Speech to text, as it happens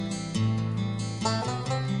Hi,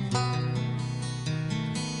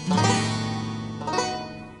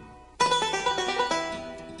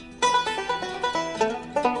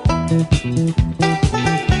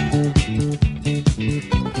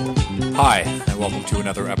 and welcome to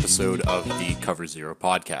another episode of the Cover Zero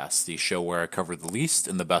podcast, the show where I cover the least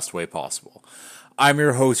in the best way possible. I'm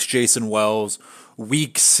your host, Jason Wells.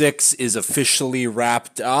 Week 6 is officially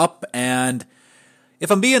wrapped up, and if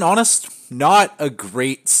I'm being honest, not a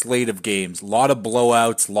great slate of games. A lot of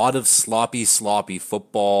blowouts, a lot of sloppy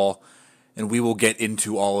football, and we will get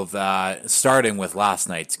into all of that, starting with last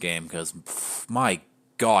night's game, because, my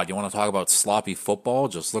God, you want to talk about sloppy football?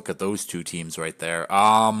 Just look at those two teams right there.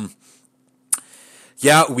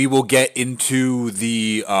 Yeah, we will get into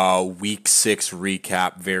the Week 6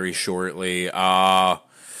 recap very shortly.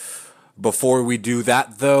 Before we do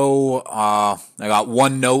that, though, I got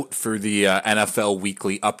one note for the NFL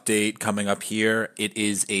Weekly Update coming up here. It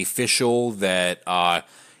is official that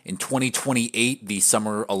in 2028, the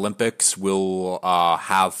Summer Olympics will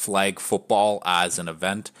have flag football as an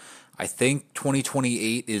event. I think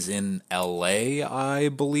 2028 is in LA, I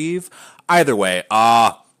believe. Either way,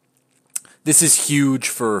 this is huge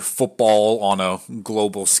for football on a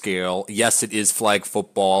global scale. Yes, it is flag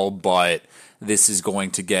football, but this is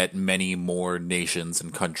going to get many more nations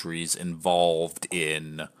and countries involved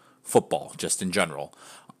in football, just in general.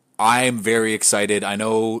 I'm very excited. I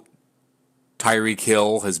know Tyreek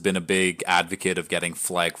Hill has been a big advocate of getting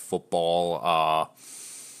flag football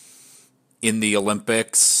in the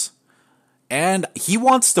Olympics, and he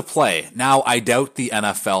wants to play. Now, I doubt the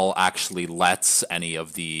NFL actually lets any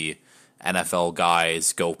of the NFL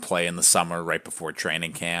guys go play in the summer right before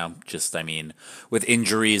training camp. With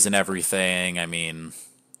injuries and everything,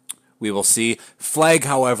 we will see. Flag,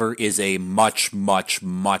 however, is a much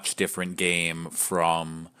different game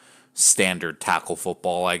from standard tackle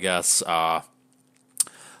football, I guess.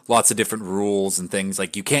 Lots of different rules and things.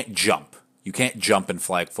 Like, you can't jump. You can't jump in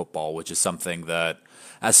flag football, which is something that,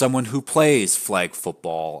 as someone who plays flag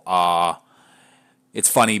football, it's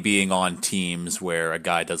funny being on teams where a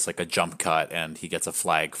guy does like a jump cut and he gets a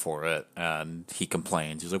flag for it and he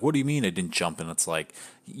complains. He's like, "What do you mean I didn't jump?" And it's like,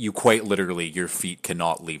 you quite literally, your feet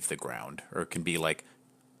cannot leave the ground, or it can be like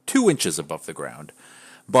 2 inches above the ground.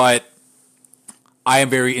 But I am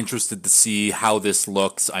very interested to see how this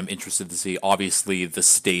looks. I'm interested to see, obviously, the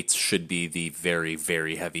States should be the very,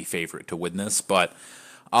 very heavy favorite to win this, but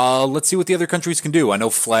let's see what the other countries can do. I know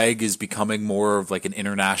flag is becoming more of like an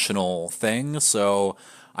international thing, so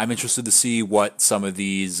I'm interested to see what some of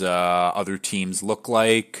these other teams look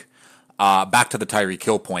like. Back to the Tyreek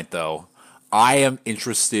Hill point, though. I am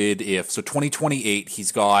interested 2028,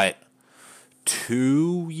 he's got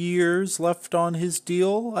 2 years left on his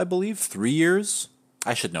deal, I believe. 3 years?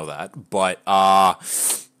 I should know that. But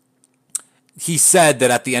he said that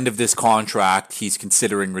at the end of this contract, he's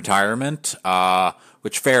considering retirement,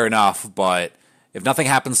 which fair enough, but if nothing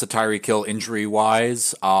happens to Tyreek Hill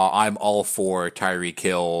injury-wise, I'm all for Tyreek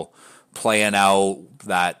Hill playing out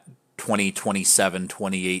that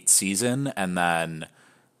 2027-28 season and then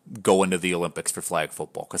go into the Olympics for flag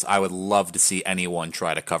football, because I would love to see anyone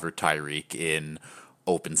try to cover Tyreek in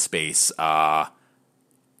open space. It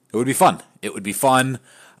would be fun. It would be fun.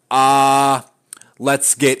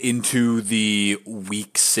 Let's get into the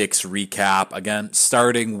Week 6 recap. Again,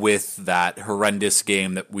 starting with that horrendous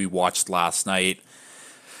game that we watched last night.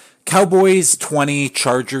 Cowboys 20,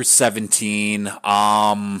 Chargers 17.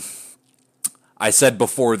 I said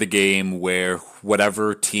before the game where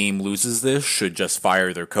whatever team loses this should just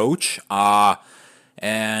fire their coach.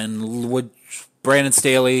 And Brandon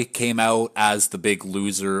Staley came out as the big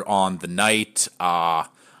loser on the night.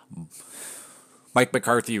 Mike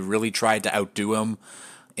McCarthy really tried to outdo him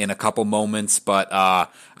in a couple moments, but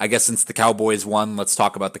I guess since the Cowboys won, let's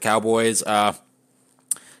talk about the Cowboys.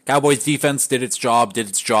 Cowboys defense did its job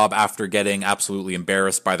after getting absolutely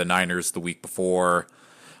embarrassed by the Niners the week before.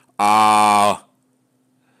 They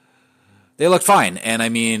looked fine, and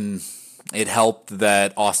it helped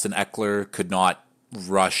that Austin Eckler could not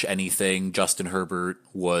rush anything. Justin Herbert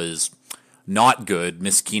was not good,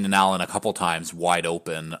 missed Keenan Allen a couple times wide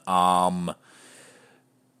open.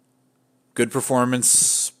 Good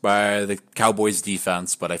performance by the Cowboys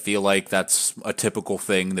defense, but I feel like that's a typical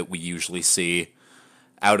thing that we usually see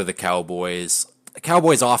out of the Cowboys. The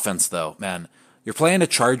Cowboys offense, though, man, you're playing a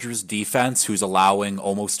Chargers defense who's allowing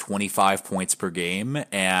almost 25 points per game,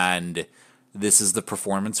 and this is the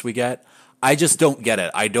performance we get. I just don't get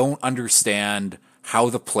it. I don't understand how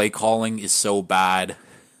the play calling is so bad.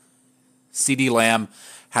 CeeDee Lamb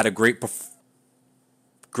had a great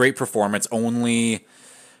performance.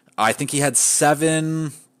 I think he had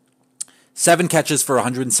seven 7 catches for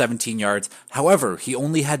 117 yards. However, he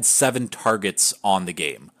only had 7 targets on the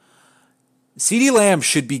game. CeeDee Lamb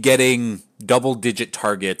should be getting double-digit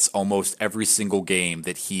targets almost every single game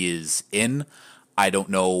that he is in. I don't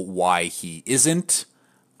know why he isn't.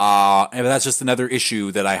 And that's just another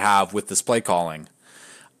issue that I have with this play calling.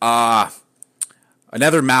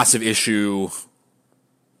 Another massive issue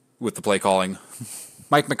with the play calling.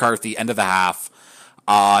 Mike McCarthy, end of the half.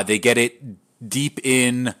 They get it deep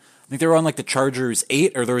in. I think they were on like the Chargers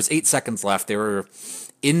 8, or there was 8 seconds left. They were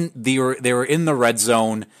in the red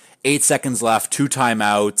zone. 8 seconds left. 2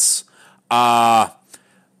 timeouts.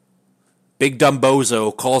 Big Dumb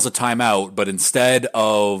Bozo calls a timeout, but instead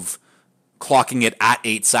of clocking it at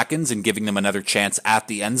 8 seconds and giving them another chance at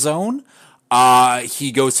the end zone,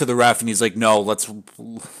 he goes to the ref and he's like, "No, let's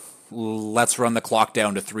run the clock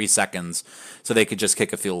down to 3 seconds so they could just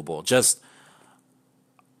kick a field goal." Just,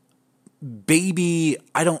 baby,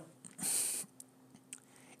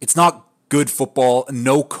 it's not good football.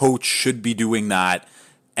 No coach should be doing that.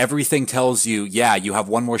 Everything tells you, yeah, you have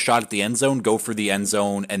one more shot at the end zone, go for the end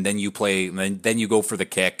zone, and then you play, and then you go for the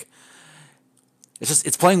kick.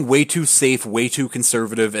 It's playing way too safe, way too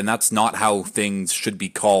conservative, and that's not how things should be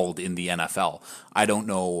called in the NFL. I don't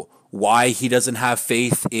know why he doesn't have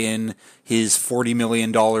faith in his $40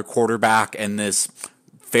 million quarterback and this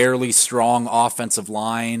fairly strong offensive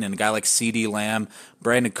line, and a guy like CeeDee Lamb.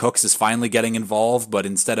 Brandon Cooks is finally getting involved, but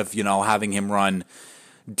instead of, having him run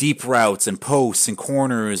deep routes and posts and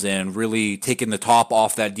corners and really taking the top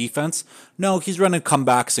off that defense, no, he's running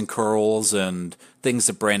comebacks and curls and things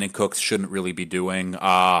that Brandon Cooks shouldn't really be doing.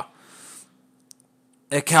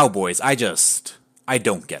 Cowboys, I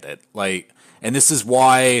don't get it. And this is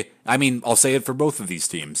why, I'll say it for both of these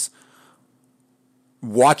teams.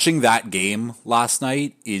 Watching that game last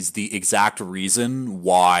night is the exact reason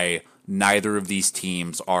why neither of these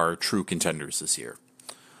teams are true contenders this year.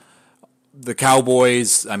 The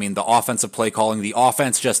Cowboys, the offensive play calling, the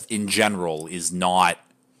offense just in general is not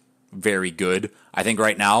very good. I think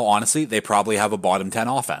right now, honestly, they probably have a bottom 10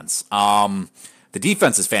 offense. The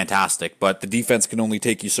defense is fantastic, but the defense can only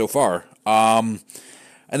take you so far. And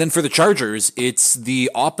then for the Chargers, it's the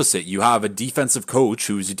opposite. You have a defensive coach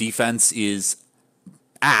whose defense is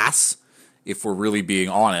ass, if we're really being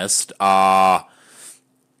honest. And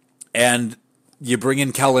you bring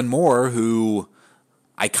in Kellen Moore, who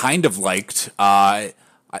I kind of liked. I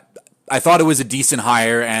thought it was a decent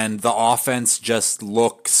hire, and the offense just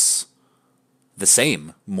looks the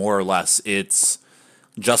same, more or less. It's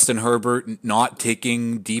Justin Herbert not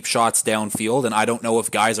taking deep shots downfield, and I don't know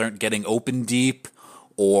if guys aren't getting open deep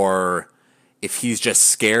or if he's just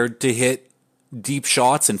scared to hit deep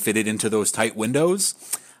shots and fit it into those tight windows.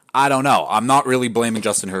 I don't know. I'm not really blaming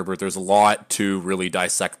Justin Herbert. There's a lot to really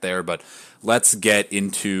dissect there, but let's get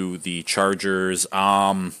into the Chargers.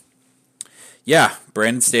 Brandon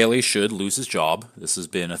Staley should lose his job. This has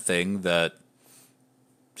been a thing that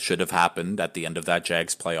should have happened at the end of that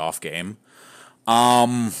Jags playoff game.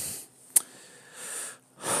 I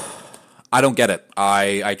don't get it.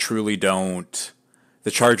 I truly don't.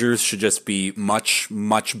 The Chargers should just be much,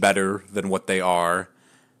 much better than what they are.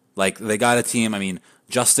 They got a team,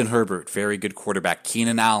 Justin Herbert, very good quarterback.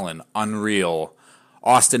 Keenan Allen, unreal.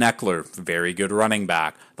 Austin Eckler, very good running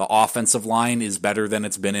back. The offensive line is better than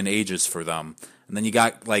it's been in ages for them. And then you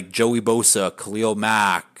got Joey Bosa, Khalil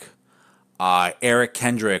Mack, Eric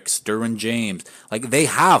Kendricks, Derwin James. They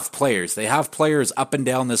have players. They have players up and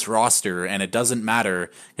down this roster, and it doesn't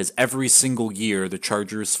matter because every single year the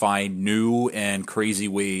Chargers find new and crazy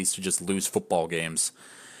ways to just lose football games.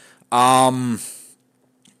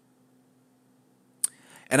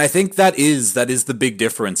 And I think that is the big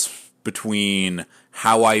difference between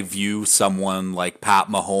how I view someone like Pat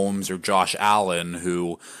Mahomes or Josh Allen,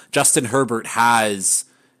 who Justin Herbert has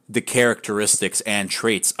the characteristics and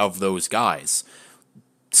traits of those guys.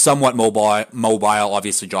 Somewhat mobile.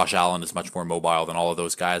 Obviously, Josh Allen is much more mobile than all of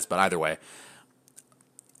those guys, but either way,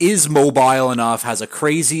 is mobile enough, has a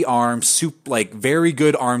crazy arm, very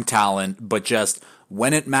good arm talent, but just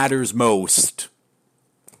when it matters most,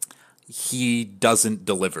 he doesn't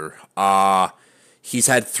deliver. He's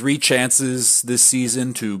had 3 chances this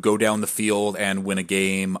season to go down the field and win a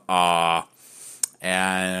game,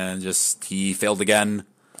 and he failed again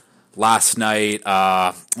last night.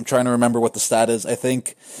 I'm trying to remember what the stat is. I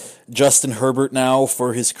think Justin Herbert now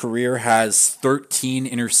for his career has 13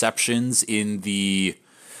 interceptions in the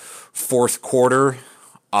fourth quarter,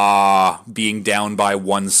 being down by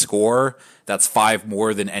 1 score. That's 5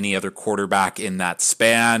 more than any other quarterback in that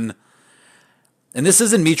span. And this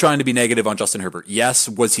isn't me trying to be negative on Justin Herbert. Yes,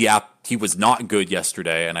 he was not good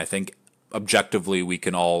yesterday, and I think objectively we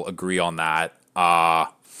can all agree on that.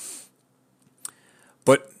 But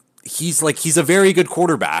he's a very good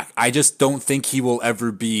quarterback. I just don't think he will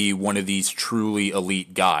ever be one of these truly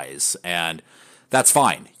elite guys, and that's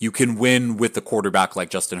fine. You can win with the quarterback like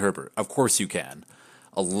Justin Herbert. Of course you can.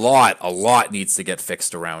 A lot needs to get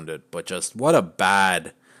fixed around it, but just what a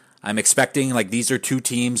bad. I'm expecting, like, these are two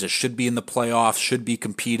teams that should be in the playoffs, should be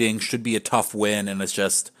competing, should be a tough win, and it's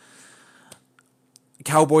just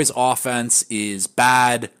Cowboys offense is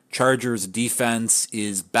bad, Chargers defense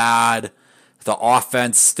is bad. The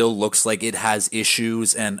offense still looks like it has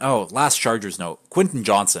issues. And last Chargers note, Quentin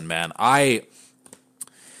Johnson, man,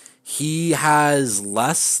 he has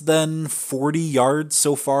less than 40 yards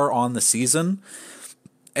so far on the season.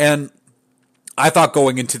 And I thought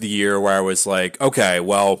going into the year where I was like, okay,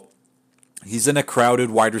 well, he's in a crowded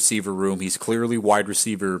wide receiver room. He's clearly wide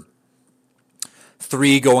receiver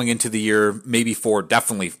 3 going into the year, maybe 4,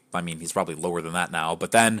 definitely. I mean, he's probably lower than that now.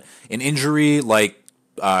 But then an injury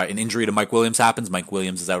to Mike Williams happens. Mike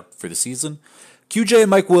Williams is out for the season. QJ and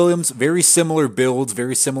Mike Williams, very similar builds,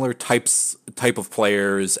 very similar type of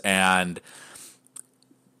players, and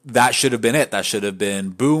that should have been it. That should have been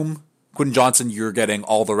boom. Quentin Johnson, you're getting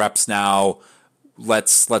all the reps now.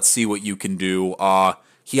 Let's see what you can do.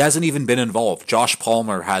 He hasn't even been involved. Josh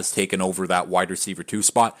Palmer has taken over that wide receiver 2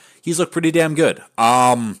 spot. He's looked pretty damn good.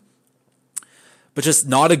 But just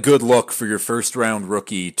not a good look for your first round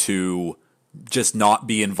rookie to just not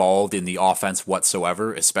be involved in the offense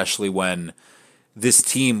whatsoever, especially when this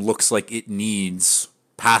team looks like it needs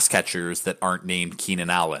pass catchers that aren't named Keenan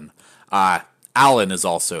Allen. Allen is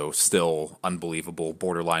also still unbelievable,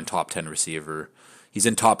 borderline top 10 receiver. He's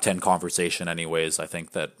in top 10 conversation anyways. I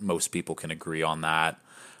think that most people can agree on that.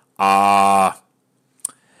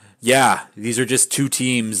 Yeah, these are just two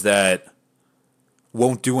teams that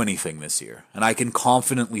won't do anything this year. And I can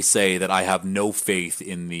confidently say that I have no faith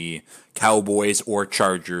in the Cowboys or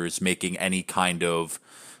Chargers making any kind of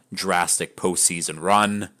drastic postseason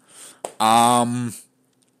run.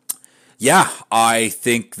 Yeah, I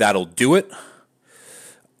think that'll do it.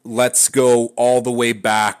 Let's go all the way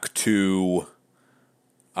back to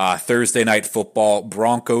Thursday Night Football,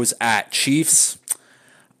 Broncos at Chiefs.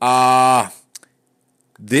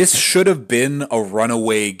 This should have been a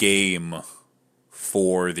runaway game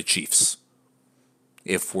for the Chiefs,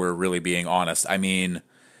 if we're really being honest. I mean,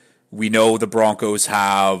 we know the Broncos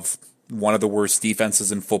have one of the worst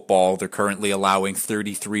defenses in football. They're currently allowing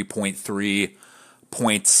 33.3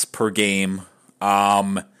 points per game.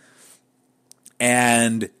 And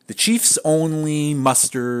the Chiefs only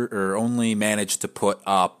managed to put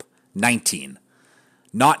up 19.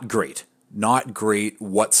 Not great. Not great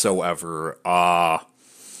whatsoever.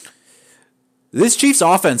 This Chiefs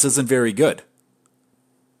offense isn't very good.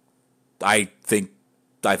 I think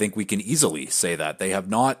we can easily say that. They have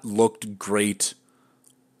not looked great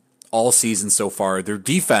all season so far. Their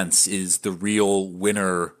defense is the real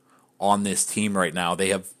winner on this team right now.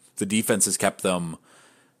 The defense has kept them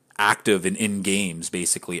active and in games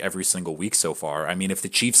basically every single week so far. I mean, if the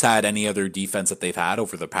Chiefs had any other defense that they've had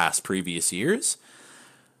over the past previous years,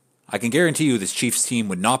 I can guarantee you this Chiefs team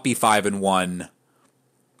would not be 5-1.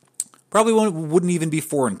 Probably wouldn't even be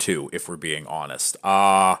 4-2 if we're being honest.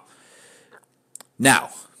 Now,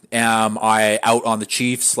 am I out on the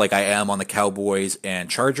Chiefs like I am on the Cowboys and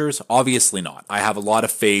Chargers? Obviously not. I have a lot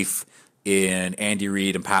of faith in Andy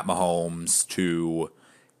Reid and Pat Mahomes to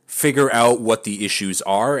figure out what the issues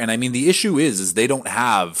are. And I mean, the issue is they don't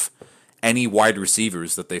have any wide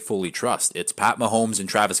receivers that they fully trust. It's Pat Mahomes and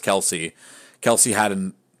Travis Kelce. Kelce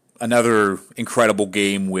had another incredible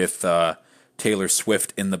game with Taylor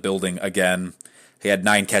Swift in the building again. He had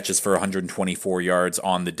 9 catches for 124 yards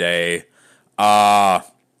on the day.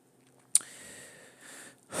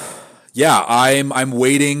 Yeah, I'm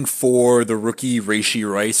waiting for the rookie Rashee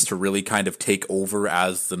Rice to really kind of take over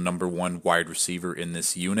as the number 1 wide receiver in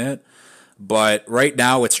this unit. But right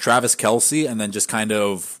now it's Travis Kelce and then just kind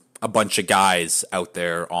of a bunch of guys out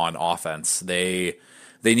there on offense. They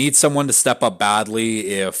need someone to step up badly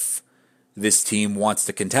if this team wants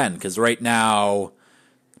to contend. Because right now,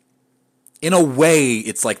 in a way,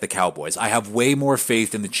 it's like the Cowboys. I have way more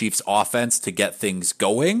faith in the Chiefs' offense to get things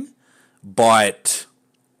going, but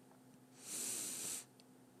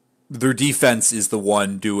their defense is the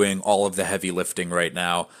one doing all of the heavy lifting right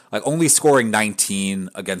now. Like, only scoring 19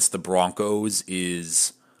 against the Broncos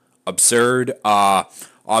is absurd.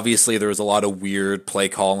 Obviously, there was a lot of weird play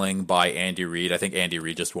calling by Andy Reid. I think Andy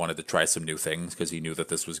Reid just wanted to try some new things because he knew that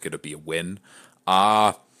this was going to be a win.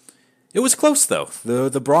 It was close, though.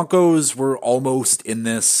 The Broncos were almost in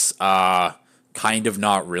this, kind of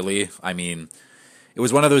not really. I mean, it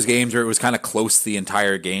was one of those games where it was kind of close the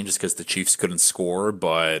entire game just because the Chiefs couldn't score,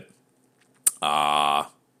 but the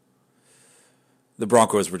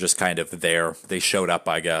Broncos were just kind of there. They showed up,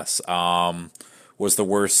 I guess. Was the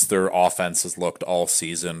worst their offense has looked all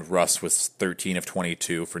season. Russ was 13 of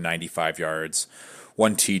 22 for 95 yards,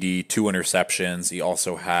 1 TD, 2 interceptions. He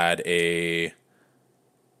also had I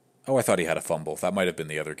thought he had a fumble. That might have been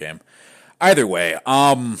the other game. Either way,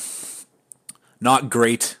 not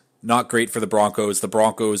great. Not great for the Broncos. The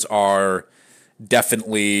Broncos are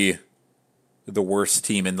definitely the worst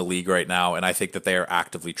team in the league right now, and I think that they are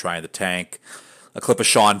actively trying to tank. A clip of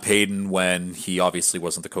Sean Payton, when he obviously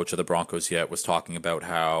wasn't the coach of the Broncos yet, was talking about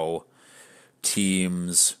how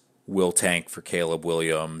teams will tank for Caleb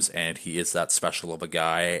Williams, and he is that special of a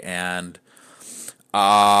guy. And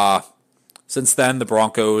since then, the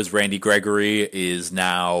Broncos, Randy Gregory is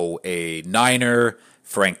now a Niner.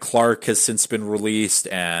 Frank Clark has since been released,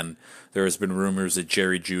 and there has been rumors that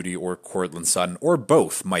Jerry Jeudy or Courtland Sutton, or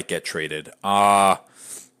both, might get traded.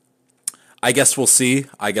 I guess we'll see.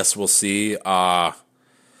 But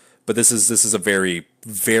this is a very,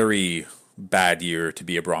 very bad year to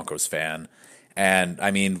be a Broncos fan. And,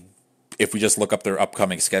 I mean, if we just look up their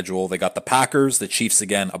upcoming schedule, they got the Packers, the Chiefs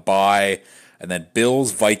again, a bye, and then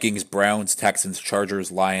Bills, Vikings, Browns, Texans,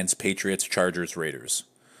 Chargers, Lions, Patriots, Chargers, Raiders.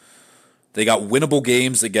 They got winnable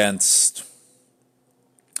games against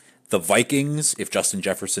the Vikings if Justin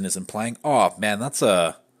Jefferson isn't playing. Oh, man, that's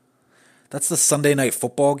the Sunday night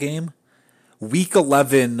football game. Week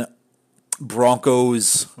 11,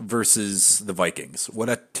 Broncos versus the Vikings. What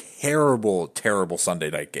a terrible, terrible Sunday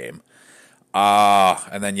night game.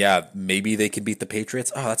 And then, maybe they can beat the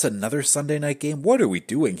Patriots. Oh, that's another Sunday night game? What are we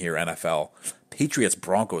doing here, NFL? Patriots,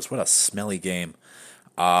 Broncos, what a smelly game.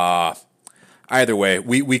 Either way,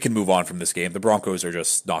 we can move on from this game. The Broncos are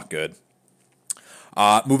just not good.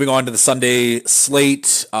 Moving on to the Sunday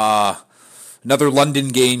slate. Another London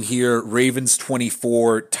game here. Ravens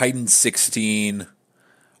 24, Titans 16.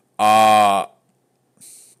 The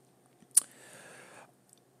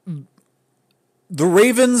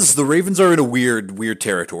Ravens are in a weird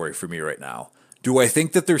territory for me right now. Do I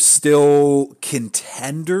think that they're still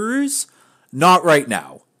contenders? Not right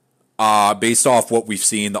now. Based off what we've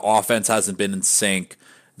seen, the offense hasn't been in sync.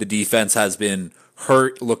 The defense has been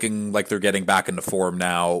hurt, looking like they're getting back into form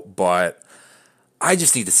now, but I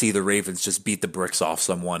just need to see the Ravens just beat the bricks off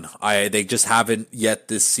someone. They just haven't yet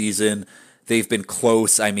this season. They've been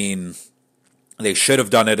close. I mean, they should have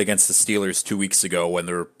done it against the Steelers 2 weeks ago when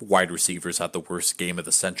their wide receivers had the worst game of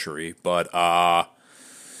the century. But I'm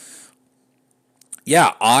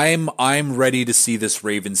ready to see this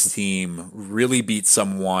Ravens team really beat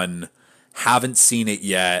someone. Haven't seen it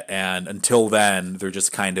yet, and until then, they're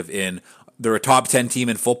just kind of they're a top 10 team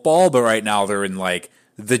in football, but right now they're in like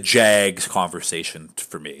the Jags conversation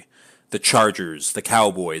for me. The Chargers, the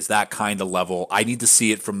Cowboys, that kind of level. I need to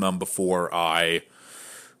see it from them before I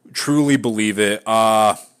truly believe it.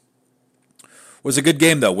 Was a good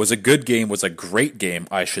game, though. Was a great game,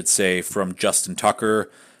 I should say, from Justin Tucker.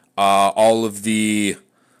 All of the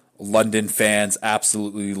London fans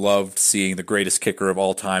absolutely loved seeing the greatest kicker of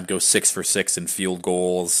all time go 6 for 6 in field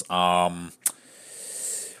goals.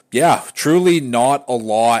 Truly not a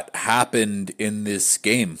lot happened in this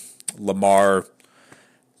game. Lamar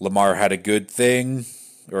had a good thing,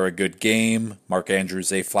 or a good game. Mark Andrews,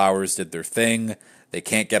 Zay Flowers did their thing. They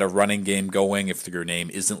can't get a running game going if your name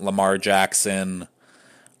isn't Lamar Jackson.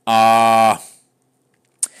 I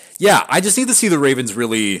just need to see the Ravens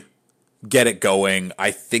really get it going.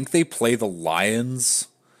 I think they play the Lions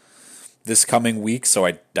this coming week, so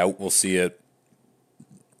I doubt we'll see it.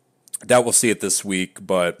 This week,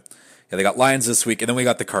 but they got Lions this week, and then we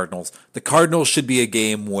got the Cardinals. The Cardinals should be a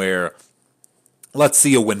game where let's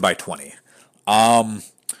see a win by 20. On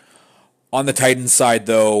the Titans side,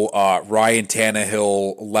 though, Ryan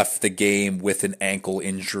Tannehill left the game with an ankle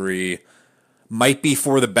injury. Might be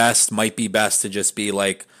for the best, might be best to just be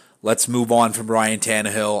like, let's move on from Ryan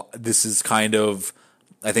Tannehill. This is kind of,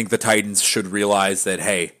 I think the Titans should realize that,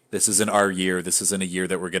 hey, this isn't our year. This isn't a year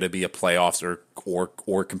that we're going to be a playoffs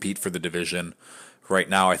or compete for the division. Right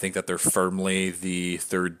now, I think that they're firmly the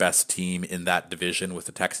third best team in that division, with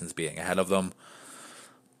the Texans being ahead of them.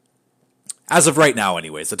 As of right now,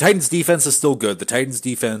 anyways. The Titans' defense is still good. The Titans'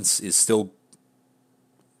 defense is still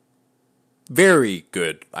very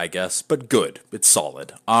good, I guess, but good. It's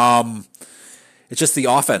solid. It's just the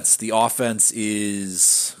offense. The offense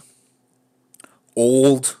is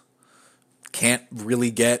old. Can't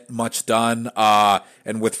really get much done.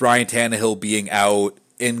 And with Ryan Tannehill being out,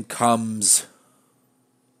 in comes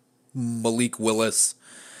Malik Willis.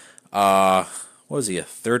 what was he, a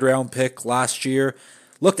third round pick last year?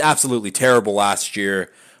 Looked absolutely terrible last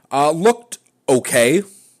year. Looked okay.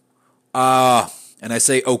 And I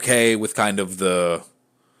say okay with kind of the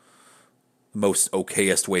most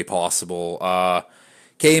okayest way possible.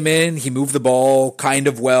 Came in, he moved the ball kind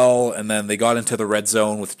of well, and then they got into the red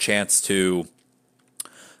zone with a chance to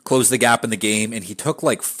close the gap in the game, and he took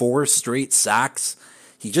like 4 straight sacks.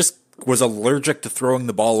 He just was allergic to throwing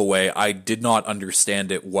the ball away. I did not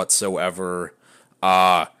understand it whatsoever.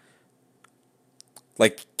 He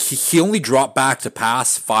only dropped back to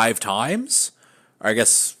pass 5 times, or I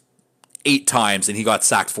guess 8 times, and he got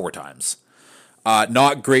sacked 4 times.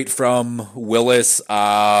 Not great from Willis.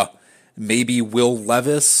 Maybe Will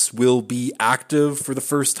Levis will be active for the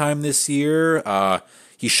first time this year.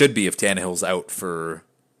 He should be if Tannehill's out for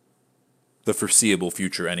the foreseeable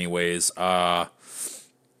future anyways. And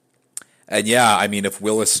yeah, I mean, if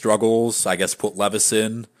Willis struggles, I guess put Levis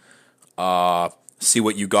in. See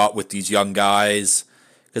what you got with these young guys.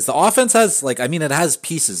 Because the offense has, it has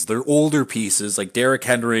pieces. They're older pieces. Like Derrick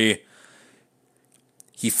Henry,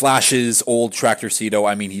 he flashes old Tractor Cito.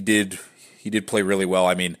 I mean, he did play really well.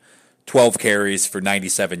 I mean, 12 carries for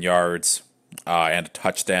 97 yards and a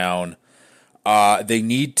touchdown. They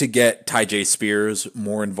need to get Tyjae Spears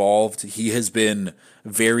more involved. He has been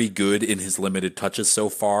very good in his limited touches so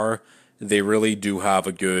far. They really do have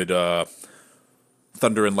a good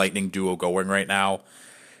Thunder and Lightning duo going right now.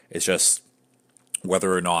 It's just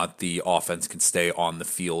whether or not the offense can stay on the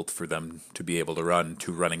field for them to be able to run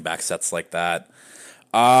 2 running back sets like that.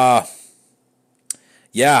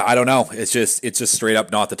 Yeah, I don't know. It's just straight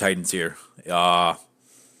up not the Titans here. And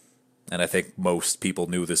I think most people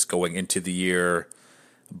knew this going into the year.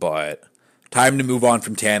 But time to move on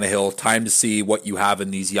from Tannehill. Time to see what you have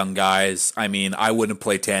in these young guys. I mean, I wouldn't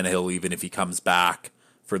play Tannehill even if he comes back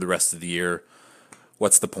for the rest of the year.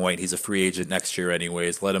 What's the point? He's a free agent next year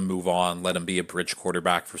anyways. Let him move on. Let him be a bridge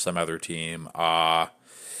quarterback for some other team. Yeah.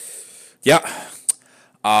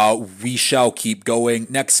 We shall keep going.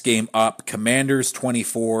 Next game up, Commanders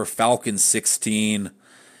 24, Falcons 16.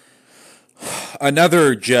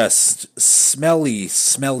 Another just smelly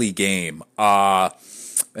game. And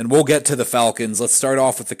we'll get to the Falcons. Let's start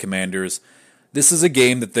off with the Commanders. This is a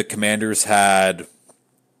game that the Commanders had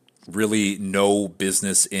really no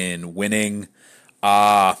business in winning.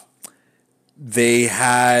 They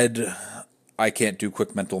had, I can't do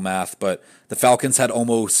quick mental math, but the Falcons had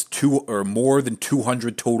almost more than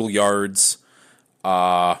 200 total yards.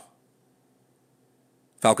 Falcons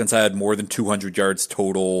had more than 200 yards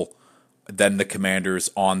total than the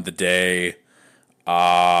Commanders on the day.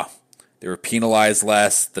 They were penalized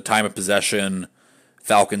less. The time of possession,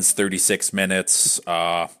 Falcons 36 minutes,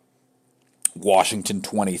 Washington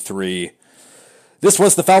 23. This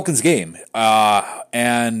was the Falcons game,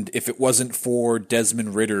 and if it wasn't for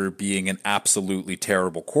Desmond Ridder being an absolutely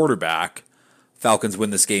terrible quarterback, Falcons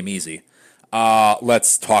win this game easy.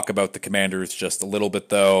 Let's talk about the Commanders just a little bit,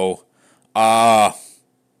 though. And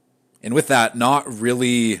with that, not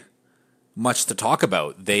really much to talk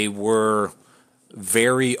about. They were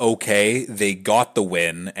very okay. They got the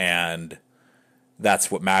win, and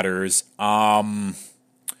that's what matters.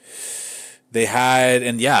 The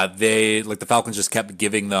Falcons just kept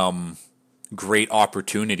giving them great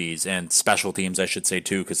opportunities and special teams, I should say,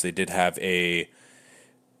 too, because they did have a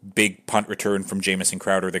big punt return from Jamison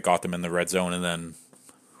Crowder that got them in the red zone, and then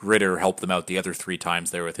Ridder helped them out the other 3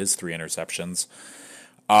 times there with his 3 interceptions.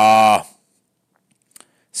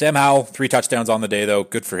 Sam Howell, 3 touchdowns on the day, though.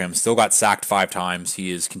 Good for him. Still got sacked 5 times.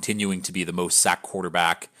 He is continuing to be the most sacked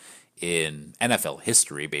quarterback in NFL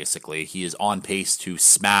history, basically. He is on pace to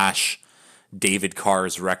smash David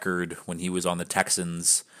Carr's record when he was on the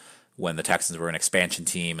Texans, when the Texans were an expansion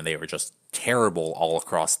team and they were just terrible all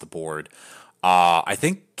across the board. I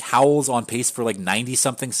think Howell's on pace for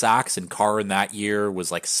 90-something sacks, and Carr in that year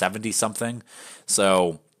was 70-something.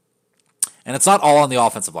 So, and it's not all on the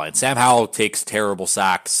offensive line. Sam Howell takes terrible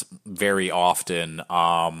sacks very often.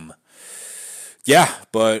 Yeah,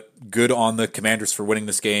 but good on the Commanders for winning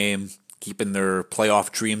this game, keeping their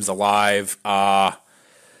playoff dreams alive. The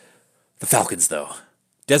Falcons, though.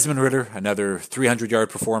 Desmond Ridder, another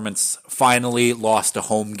 300-yard performance, finally lost a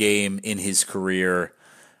home game in his career.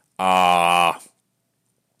 Yeah,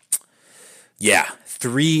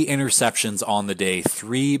 3 interceptions on the day,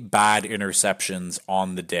 3 bad interceptions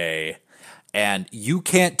on the day. And you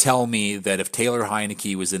can't tell me that if Taylor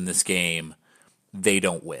Heineke was in this game, they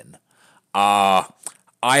don't win. I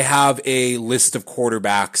have a list of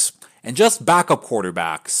quarterbacks, and just backup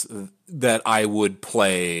quarterbacks, that I would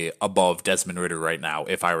play above Desmond Ridder right now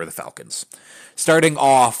if I were the Falcons. Starting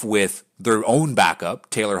off with their own backup,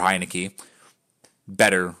 Taylor Heineke.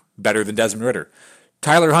 better than Desmond Ridder.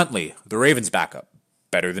 Tyler Huntley, the Ravens backup,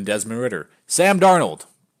 better than Desmond Ridder. Sam Darnold,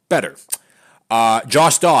 better.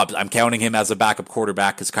 Josh Dobbs, I'm counting him as a backup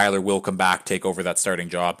quarterback because Kyler will come back, take over that starting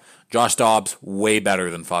job. Josh Dobbs, way better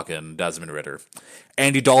than fucking Desmond Ridder.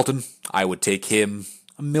 Andy Dalton, I would take him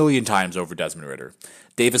a million times over Desmond Ridder.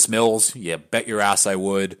 Davis Mills, yeah, bet your ass I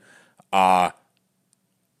would.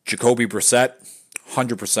 Jacoby Brissett,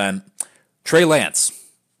 100%. Trey Lance,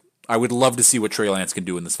 I would love to see what Trey Lance can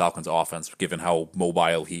do in this Falcons offense, given how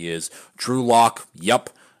mobile he is. Drew Lock, yep.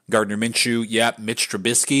 Gardner Minshew, yep. Mitch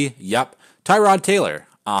Trubisky, yep. Tyrod Taylor,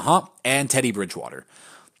 and Teddy Bridgewater.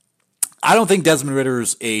 I don't think Desmond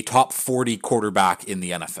Ridder's a top 40 quarterback in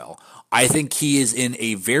the NFL. I think he is in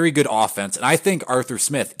a very good offense, and I think Arthur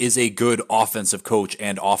Smith is a good offensive coach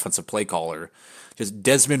and offensive play caller. Just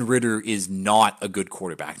Desmond Ridder is not a good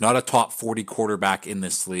quarterback, not a top 40 quarterback in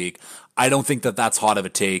this league. I don't think that that's hot of a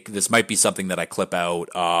take. This might be something that I clip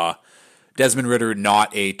out. Desmond Ridder, not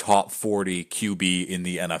a top 40 QB in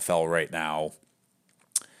the NFL right now.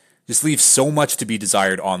 Just leaves so much to be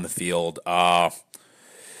desired on the field.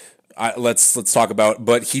 Let's talk about,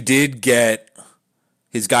 but he did get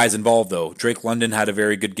his guys involved though. Drake London had a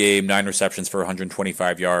very good game, 9 receptions for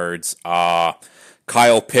 125 yards.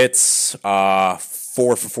 Kyle Pitts, 4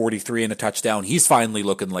 for 43 and a touchdown. He's finally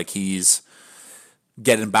looking like he's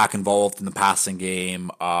getting back involved in the passing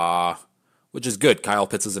game, which is good. Kyle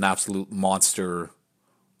Pitts is an absolute monster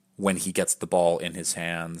when he gets the ball in his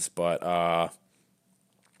hands, but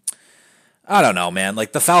I don't know, man.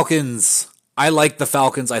 Like the Falcons, I like the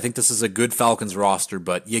Falcons. I think this is a good Falcons roster,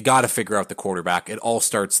 but you got to figure out the quarterback. It all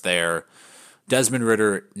starts there. Desmond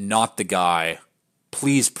Ridder, not the guy.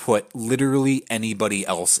 Please put literally anybody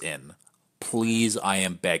else in. Please, I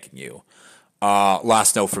am begging you.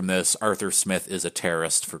 Last note from this, Arthur Smith is a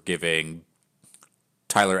terrorist for giving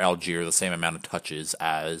Tyler Algier the same amount of touches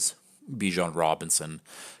as Bijan Robinson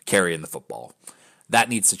carrying the football. That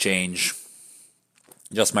needs to change.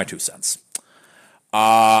 Just my 2 cents.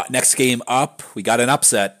 Next game up, we got an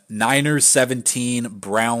upset. Niners 17,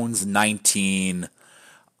 Browns 19.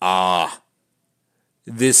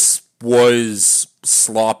 This was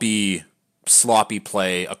sloppy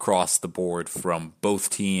play across the board from both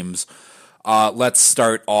teams. Let's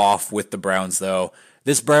start off with the Browns, though.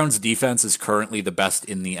 This Browns defense is currently the best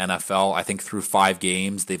in the NFL. I think through 5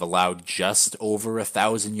 games, they've allowed just over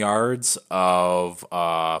 1,000 yards of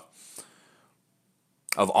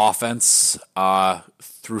offense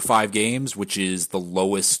through 5 games, which is the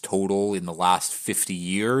lowest total in the last 50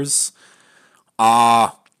 years.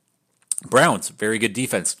 Browns, very good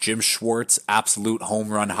defense. Jim Schwartz, absolute home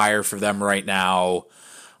run hire for them right now.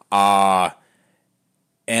 And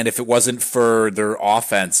if it wasn't for their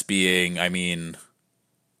offense being,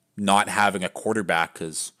 not having a quarterback,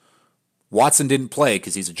 because Watson didn't play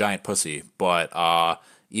because he's a giant pussy, but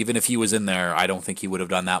even if he was in there, I don't think he would have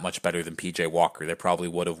done that much better than P.J. Walker. They probably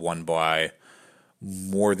would have won by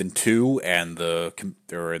more than 2, and the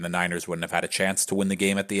Niners wouldn't have had a chance to win the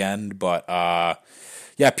game at the end. But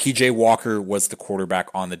P.J. Walker was the quarterback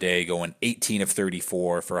on the day, going 18 of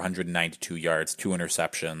 34 for 192 yards, 2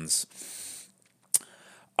 interceptions.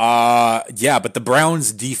 But the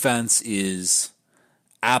Browns' defense is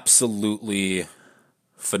absolutely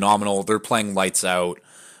phenomenal. They're playing lights out.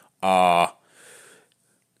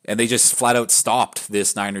 And they just flat out stopped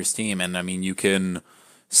this Niners team. And you can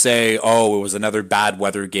say, it was another bad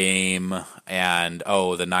weather game, and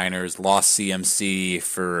the Niners lost CMC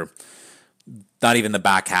for not even the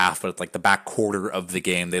back half, but like the back quarter of the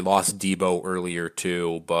game. They lost Debo earlier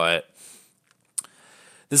too, but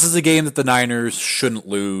this is a game that the Niners shouldn't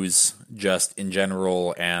lose just in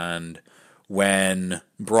general. And when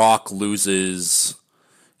Brock loses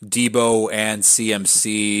Debo and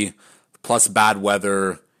CMC plus bad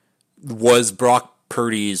weather, was Brock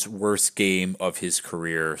Purdy's worst game of his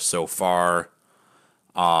career so far.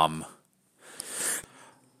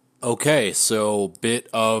 Okay, so bit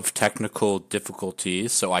of technical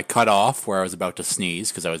difficulties. So I cut off where I was about to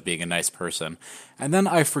sneeze because I was being a nice person. And then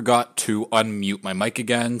I forgot to unmute my mic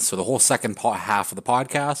again. So the whole second half of the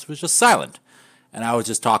podcast was just silent. And I was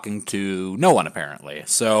just talking to no one, apparently.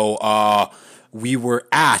 So we were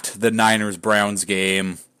at the Niners-Browns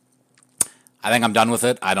game. I think I'm done with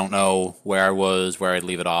it. I don't know where I was, where I'd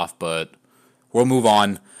leave it off, but we'll move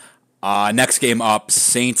on. Next game up,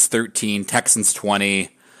 Saints 13, Texans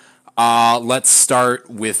 20. Let's start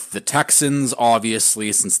with the Texans,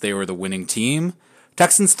 obviously, since they were the winning team.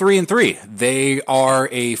 Texans 3-3. They are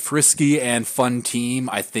a frisky and fun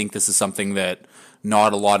team. I think this is something that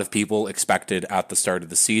not a lot of people expected at the start of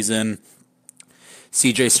the season.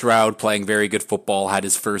 CJ Stroud playing very good football, had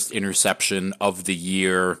his first interception of the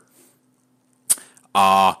year.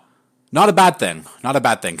 Not a bad thing. Not a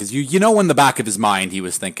bad thing. Because you know in the back of his mind he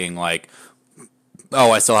was thinking like,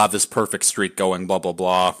 oh, I still have this perfect streak going, blah, blah,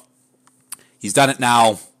 blah. He's done it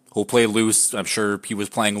now. He'll play loose. I'm sure he was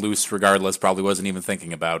playing loose regardless. Probably wasn't even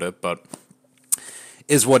thinking about it, but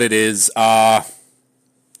is what it is.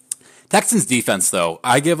 Texans defense, though.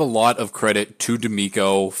 I give a lot of credit to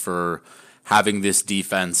DeMeco for having this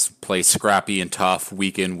defense play scrappy and tough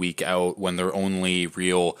week in, week out when their only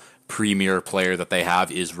real premier player that they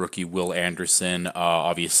have is rookie Will Anderson.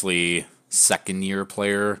 Obviously, second-year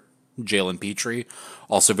player Jalen Petrie,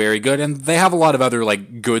 also very good. And they have a lot of other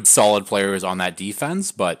like good, solid players on that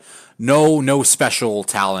defense, but no special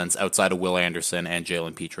talents outside of Will Anderson and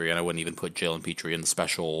Jalen Petrie. And I wouldn't even put Jalen Petrie in the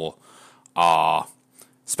special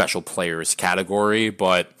players category.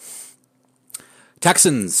 But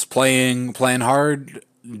Texans playing hard.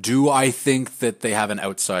 Do I think that they have an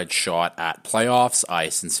outside shot at playoffs? I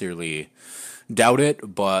sincerely doubt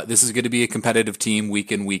it, but this is going to be a competitive team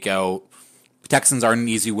week in, week out. Texans aren't an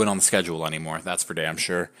easy win on the schedule anymore. That's for damn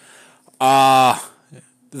sure. The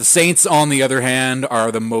Saints, on the other hand, are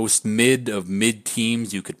the most mid of mid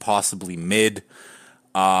teams you could possibly mid.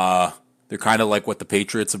 They're kind of like what the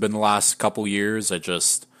Patriots have been the last couple years.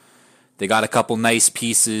 They got a couple nice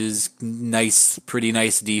pieces, pretty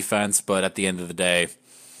nice defense, but at the end of the day,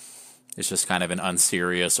 it's just kind of an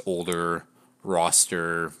unserious, older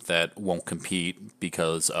roster that won't compete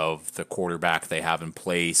because of the quarterback they have in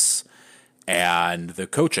place and the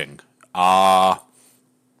coaching.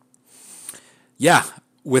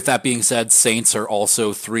 With that being said, Saints are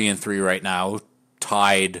also 3-3 right now,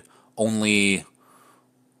 tied only,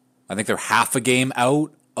 I think they're half a game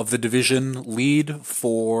out of the division lead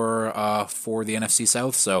for the NFC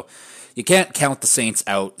South. So you can't count the Saints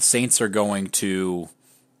out. Saints are going to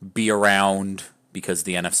be around because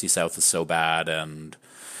the NFC South is so bad, and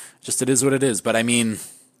just it is what it is. But I mean,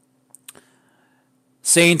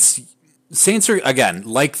 Saints are, again,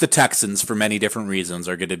 like the Texans for many different reasons,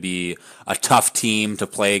 are going to be a tough team to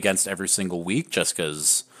play against every single week just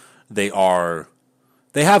because they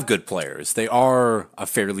have good players. They are a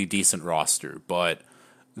fairly decent roster, but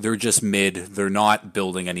they're just mid. They're not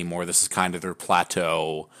building anymore. This is kind of their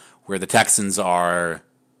plateau, where the Texans are,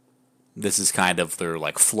 this is kind of their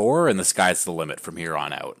like floor, and the sky's the limit from here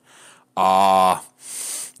on out.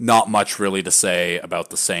 Not much really to say about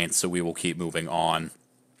the Saints, so we will keep moving on.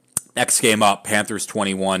 Next game up, Panthers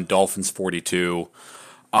 21, Dolphins 42.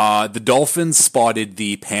 The Dolphins spotted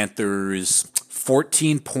the Panthers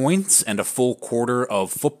 14 points and a full quarter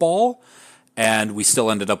of football, and we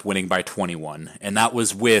still ended up winning by 21. And that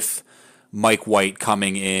was with Mike White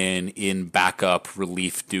coming in backup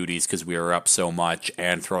relief duties because we were up so much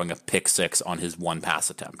and throwing a pick six on his one pass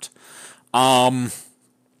attempt. Dolphins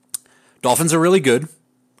are really good.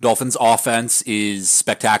 Dolphins offense is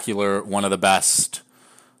spectacular. One of the best,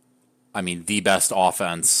 the best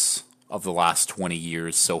offense of the last 20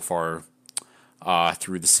 years so far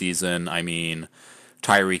through the season.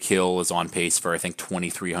 Tyreek Hill is on pace for, I think,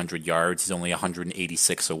 2,300 yards. He's only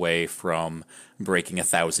 186 away from breaking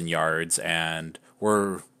 1,000 yards, and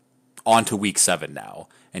we're on to week 7 now,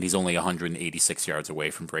 and he's only 186 yards away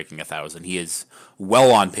from breaking 1,000. He is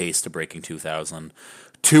well on pace to breaking 2,000.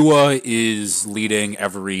 Tua is leading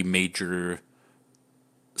every major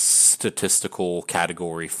statistical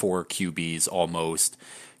category for QBs almost.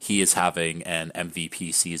 He is having an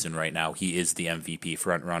MVP season right now. He is the MVP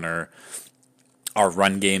frontrunner. Our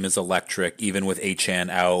run game is electric, even with Achane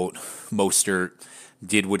out. Mostert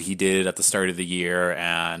did what he did at the start of the year,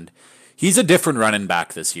 and he's a different running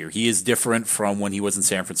back this year. He is different from when he was in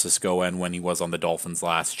San Francisco and when he was on the Dolphins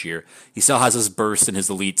last year. He still has his burst and his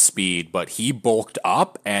elite speed, but he bulked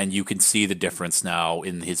up, and you can see the difference now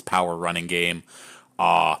in his power running game.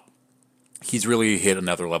 He's really hit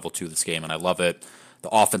another level to this game, and I love it. The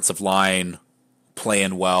offensive line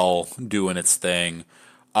playing well, doing its thing.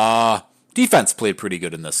 Defense played pretty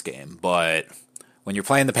good in this game, but when you're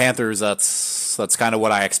playing the Panthers, that's kind of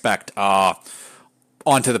what I expect.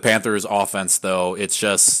 Onto the Panthers offense, though, it's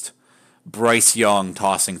just Bryce Young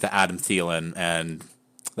tossing to Adam Thielen, and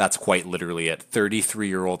that's quite literally it.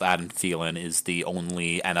 33-year-old Adam Thielen is the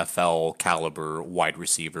only NFL caliber wide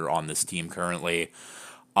receiver on this team currently.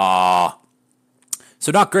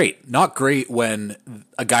 So not great. Not great when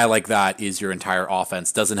a guy like that is your entire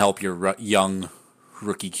offense. Doesn't help your young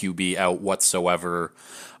rookie QB out whatsoever.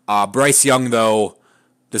 Bryce Young, though,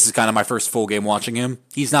 this is kind of my first full game watching him.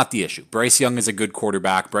 He's not the issue. Bryce Young is a good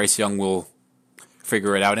quarterback. Bryce Young will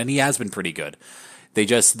figure it out, and he has been pretty good. They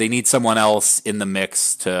need someone else in the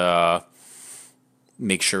mix to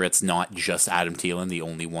make sure it's not just Adam Thielen, the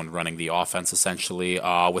only one running the offense, essentially.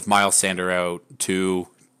 With Miles Sanders out, too,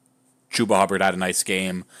 Chuba Hubbard had a nice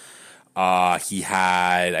game. He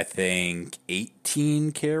had, I think,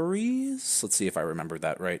 18 carries. Let's see if I remember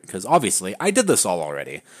that right, because obviously I did this all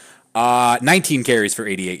already. 19 carries for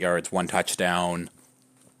 88 yards, 1 touchdown.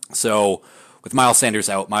 So with Miles Sanders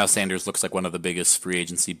out, Miles Sanders looks like one of the biggest free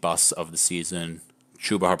agency busts of the season.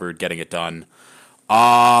 Chuba Hubbard getting it done.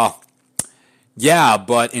 Yeah,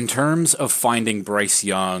 but in terms of finding Bryce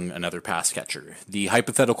Young, another pass catcher, the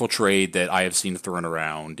hypothetical trade that I have seen thrown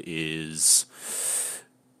around is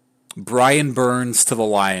Brian Burns to the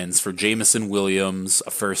Lions for Jameson Williams,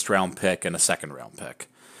 a first-round pick, and a second-round pick.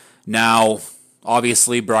 Now,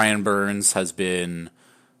 obviously, Brian Burns has been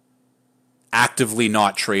actively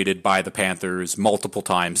not traded by the Panthers multiple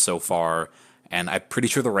times so far, and I'm pretty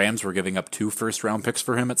sure the Rams were giving up 2 first-round picks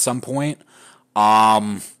for him at some point.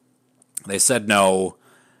 They said no,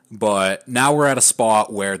 but now we're at a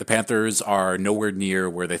spot where the Panthers are nowhere near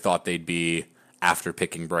where they thought they'd be after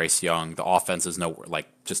picking Bryce Young. The offense is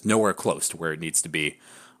just nowhere close to where it needs to be.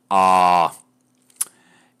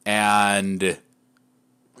 And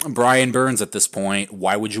Brian Burns at this point,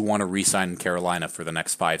 why would you want to re-sign in Carolina for the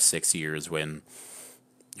next 5-6 years when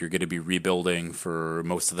you're going to be rebuilding for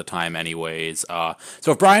most of the time anyways? So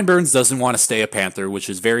if Brian Burns doesn't want to stay a Panther, which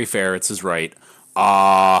is very fair, it's his right,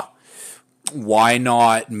 why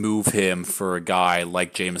not move him for a guy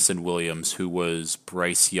like Jameson Williams, who was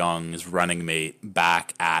Bryce Young's running mate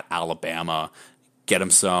back at Alabama? Get him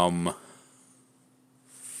some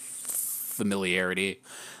familiarity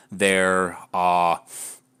there. And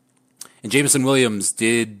Jameson Williams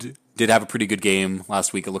did have a pretty good game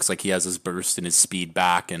last week. It looks like he has his burst and his speed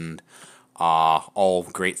back, and all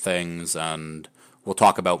great things. And we'll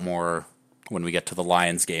talk about more when we get to the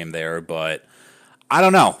Lions game there, but I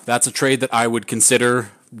don't know. That's a trade that I would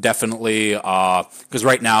consider, definitely, because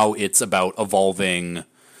right now it's about evolving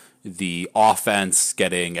the offense,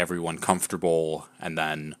 getting everyone comfortable, and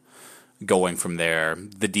then going from there.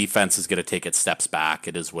 The defense is going to take its steps back.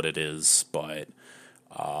 It is what it is, but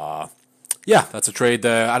yeah, that's a trade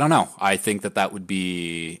that, I don't know. I think that would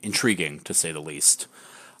be intriguing, to say the least.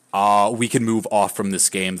 We can move off from this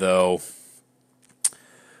game, though.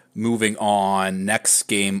 Moving on, next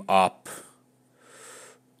game up,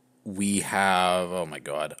 we have, oh my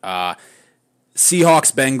God,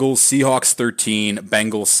 Seahawks, Bengals, Seahawks 13,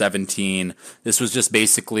 Bengals 17. This was just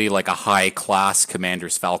basically like a high-class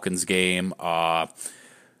Commanders-Falcons game. The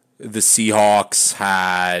Seahawks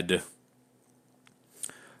had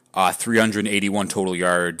 381 total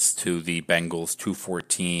yards to the Bengals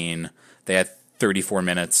 214. They had 34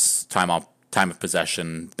 minutes time of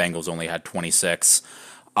possession. Bengals only had 26.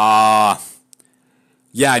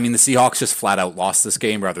 Yeah, I mean, the Seahawks just flat out lost this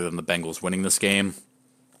game rather than the Bengals winning this game.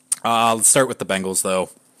 Let's start with the Bengals, though.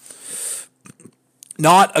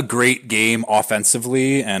 Not a great game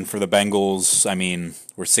offensively, and for the Bengals, I mean,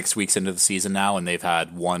 we're 6 weeks into the season now, and they've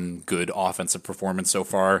had one good offensive performance so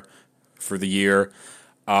far for the year.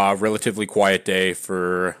 Relatively quiet day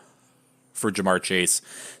for Ja'Marr Chase.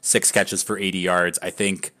 6 catches for 80 yards. I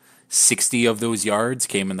think 60 of those yards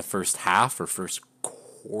came in the first half or first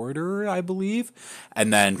quarter, I believe,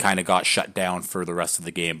 and then kind of got shut down for the rest of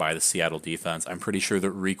the game by the Seattle defense. I'm pretty sure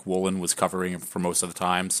that Reek Woolen was covering for most of the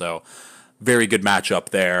time, so very good matchup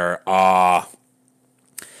there. But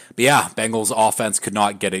yeah, Bengals offense could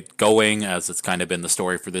not get it going, as it's kind of been the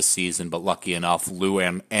story for this season, but lucky enough, Lou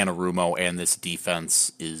Anarumo and this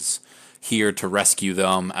defense is here to rescue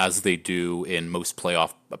them, as they do in most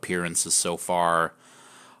playoff appearances so far.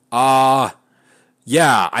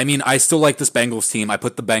 Yeah, I mean, I still like this Bengals team. I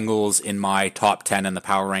put the Bengals in my top 10 in the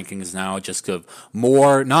power rankings now, just to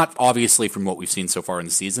more, not obviously from what we've seen so far in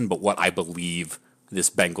the season, but what I believe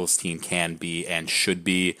this Bengals team can be and should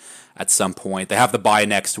be at some point. They have the bye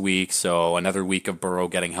next week, so another week of Burrow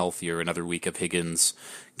getting healthier, another week of Higgins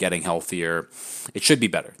getting healthier. It should be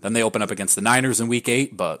better. Then they open up against the Niners in week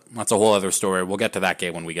 8, but that's a whole other story. We'll get to that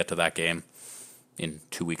game when we get to that game in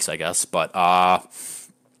 2 weeks, I guess. But,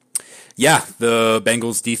 yeah, the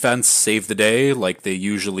Bengals defense saved the day like they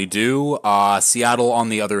usually do. Seattle, on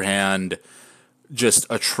the other hand, just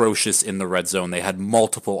atrocious in the red zone. They had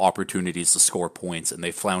multiple opportunities to score points, and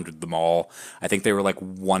they floundered them all. I think they were like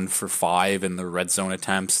 1 for 5 in the red zone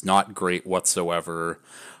attempts. Not great whatsoever.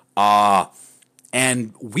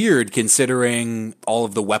 And weird considering all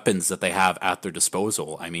of the weapons that they have at their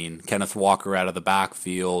disposal. I mean, Kenneth Walker out of the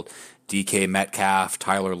backfield, DK Metcalf,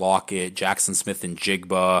 Tyler Lockett, Jackson Smith and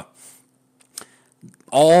Jigba.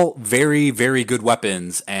 All very, very good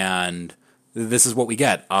weapons, and this is what we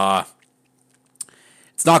get.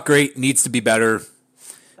 It's not great, needs to be better.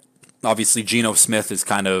 Obviously, Geno Smith is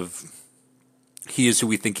he is who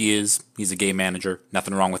we think he is. He's a game manager.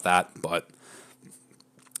 Nothing wrong with that, but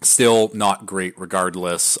still not great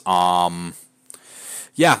regardless. Yeah,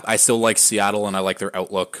 I still like Seattle and I like their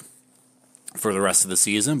outlook for the rest of the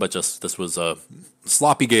season, but just this was a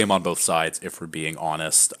sloppy game on both sides, if we're being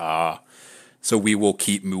honest. So we will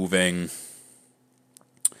keep moving.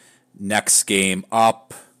 Next game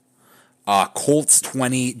up, Colts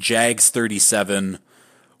 20, Jags 37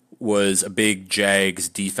 was a big Jags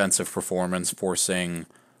defensive performance, forcing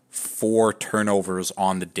 4 turnovers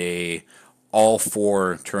on the day. All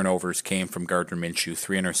 4 turnovers came from Gardner Minshew,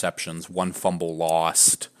 3 interceptions, 1 fumble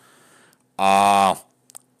lost. Yeah,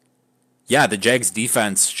 the Jags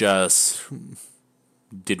defense just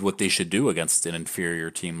did what they should do against an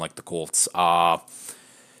inferior team like the Colts.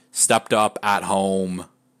 Stepped up at home,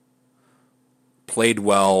 played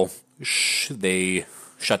well. They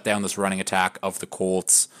shut down this running attack of the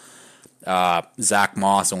Colts. Zach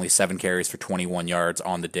Moss, only 7 carries for 21 yards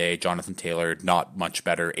on the day. Jonathan Taylor, not much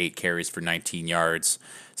better, 8 carries for 19 yards.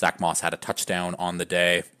 Zach Moss had a touchdown on the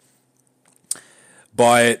day.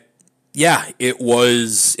 But yeah, it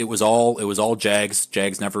was all Jags.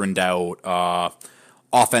 Jags never in doubt.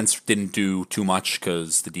 Offense didn't do too much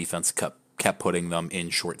because the defense kept putting them in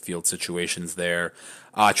short field situations there.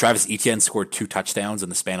 Travis Etienne scored 2 touchdowns in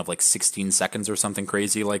the span of like 16 seconds or something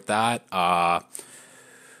crazy like that,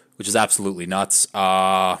 which is absolutely nuts.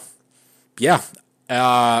 Yeah.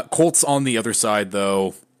 Colts on the other side,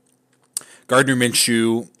 though. Gardner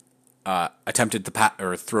Minshew attempted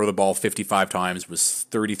to throw the ball 55 times, was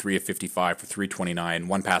 33 of 55 for 329,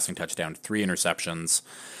 1 passing touchdown, 3 interceptions.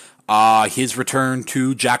 His return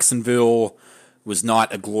to Jacksonville was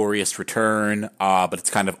not a glorious return, but it's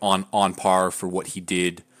kind of on par for what he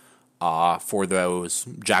did for those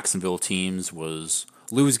Jacksonville teams, was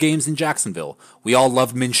lose games in Jacksonville. We all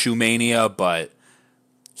loved Minshew Mania, but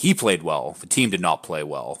he played well. The team did not play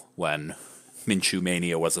well when Minshew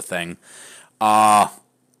Mania was a thing.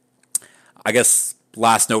 I guess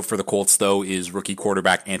last note for the Colts, though, is rookie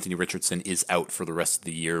quarterback Anthony Richardson is out for the rest of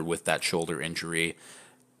the year with that shoulder injury.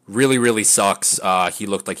 Really, really sucks. He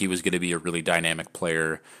looked like he was going to be a really dynamic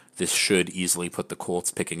player. This should easily put the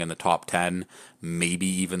Colts picking in the top 10, maybe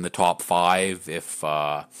even the top 5 if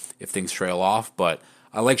things trail off. But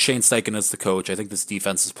I like Shane Steichen as the coach. I think this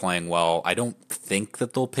defense is playing well. I don't think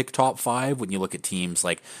that they'll pick top 5 when you look at teams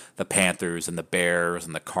like the Panthers and the Bears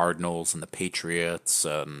and the Cardinals and the Patriots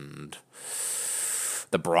and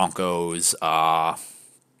the Broncos.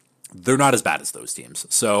 They're not as bad as those teams.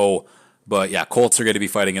 So, but yeah, Colts are going to be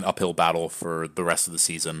fighting an uphill battle for the rest of the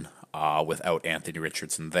season without Anthony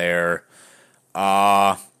Richardson there.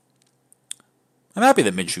 I'm happy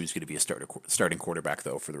that Minshew is going to be a starting quarterback,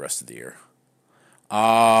 though, for the rest of the year.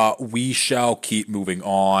 We shall keep moving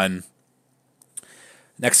on.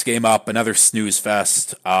 Next game up, another snooze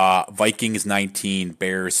fest. Vikings 19,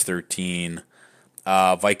 Bears 13.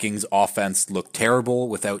 Vikings offense looked terrible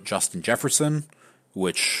without Justin Jefferson,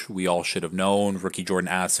 which we all should have known. Rookie Jordan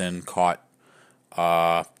Addison caught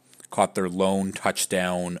their lone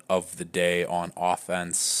touchdown of the day on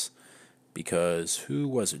offense because who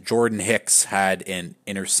was it? Jordan Hicks had an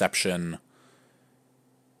interception.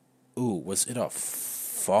 Ooh, was it a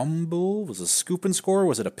fumble? Was it a scoop and score? Or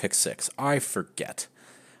was it a pick 6? I forget.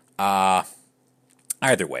 Either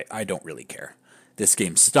way, I don't really care. This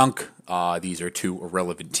game stunk. These are 2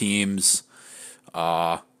 irrelevant teams.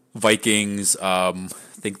 Vikings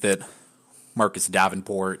think that Marcus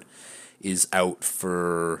Davenport is out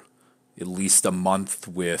for at least a month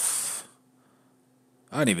with...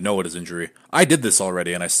 I don't even know what his injury... I did this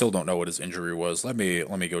already, and I still don't know what his injury was. Let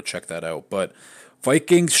me go check that out. But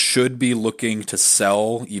Vikings should be looking to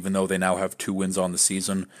sell, even though they now have 2 wins on the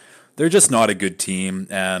season. They're just not a good team,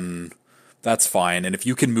 and that's fine. And if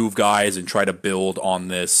you can move guys and try to build on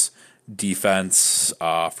this defense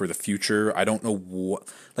for the future, I don't know what...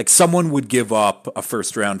 Like, someone would give up a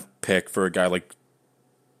first-round pick for a guy like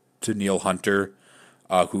Danielle Hunter,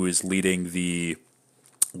 who is leading the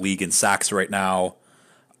league in sacks right now.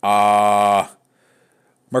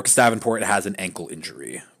 Marcus Davenport has an ankle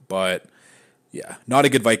injury, but yeah, not a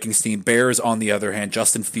good Vikings team. Bears, on the other hand,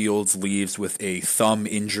 Justin Fields leaves with a thumb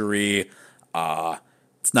injury.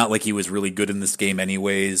 It's not like he was really good in this game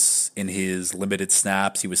anyways. In his limited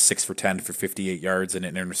snaps, he was 6 for 10 for 58 yards and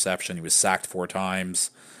an interception. He was sacked 4 times.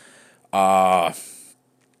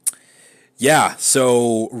 Yeah,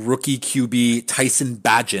 so rookie QB Tyson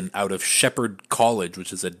Bagent out of Shepherd College,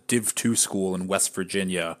 which is a Div 2 school in West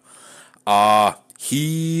Virginia.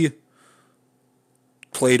 He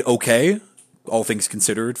played okay, all things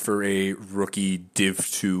considered, for a rookie Div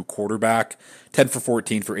 2 quarterback. 10 for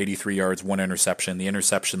 14 for 83 yards, one interception. The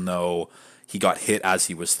interception, though, he got hit as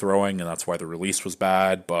he was throwing, and that's why the release was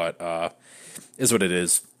bad, but is what it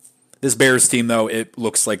is. This Bears team, though, it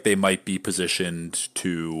looks like they might be positioned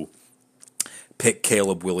to pick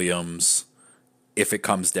Caleb Williams if it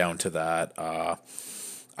comes down to that.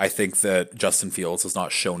 I think that Justin Fields has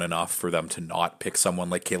not shown enough for them to not pick someone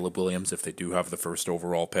like Caleb Williams if they do have the first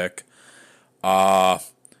overall pick.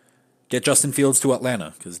 Get Justin Fields to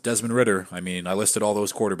Atlanta, because Desmond Ridder, I listed all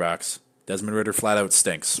those quarterbacks. Desmond Ridder flat out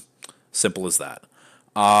stinks. Simple as that.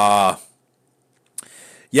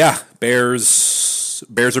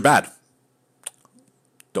 Bears are bad.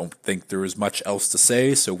 Don't think there is much else to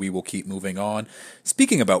say, so we will keep moving on.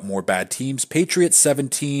 Speaking about more bad teams, Patriots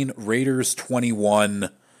 17, Raiders 21.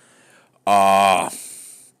 I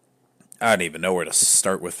don't even know where to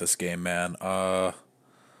start with this game, man. Let's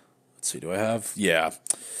see, do I have? Yeah.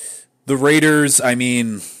 The Raiders,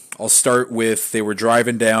 I'll start with they were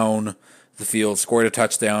driving down the field, scored a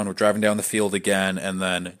touchdown, were driving down the field again, and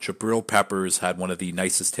then Jabril Peppers had one of the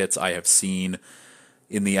nicest hits I have seen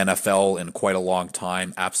in the NFL in quite a long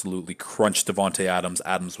time. Absolutely crunched Davante Adams.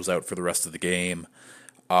 Adams was out for the rest of the game.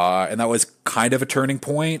 And that was kind of a turning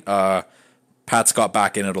point. Pats got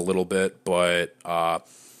back in it a little bit, but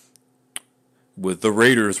with the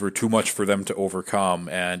Raiders were too much for them to overcome.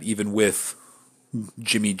 And even with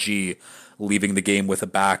Jimmy G leaving the game with a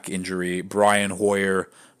back injury, Brian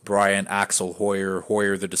Axel Hoyer,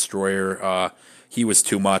 Hoyer the Destroyer, he was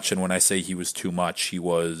too much. And when I say he was too much, he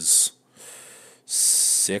was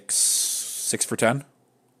 6 for 10.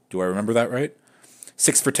 Do I remember that right?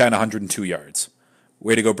 6 for 10, 102 yards.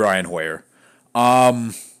 Way to go, Brian Hoyer.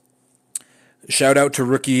 Shout out to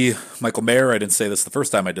rookie Michael Mayer. I didn't say this the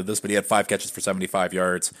first time I did this, but he had 5 catches for 75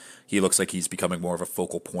 yards. He looks like he's becoming more of a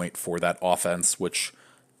focal point for that offense, which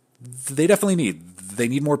they definitely need. They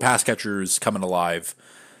need more pass catchers coming alive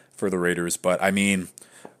for the Raiders. But,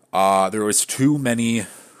 there was too many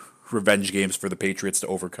revenge games for the Patriots to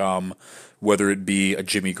overcome, whether it be a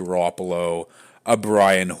Jimmy Garoppolo, a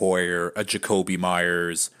Brian Hoyer, a Jacoby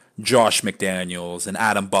Myers, Josh McDaniels, and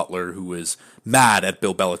Adam Butler, who was mad at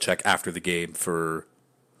Bill Belichick after the game for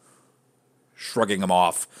shrugging him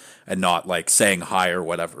off and not saying hi or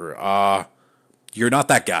whatever. You're not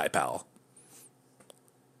that guy, pal.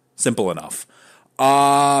 Simple enough.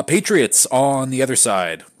 Patriots on the other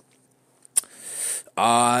side.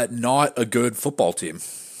 Not a good football team.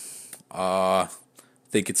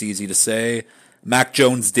 Think it's easy to say. Mac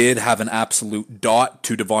Jones did have an absolute dot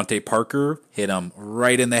to Devontae Parker, hit him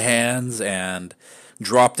right in the hands and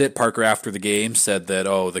dropped it. Parker, after the game, said that,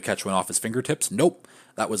 the catch went off his fingertips. Nope.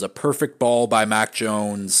 That was a perfect ball by Mac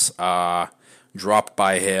Jones, dropped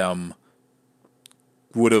by him.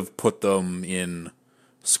 Would have put them in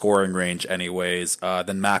scoring range anyways.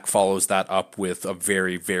 Then Mac follows that up with a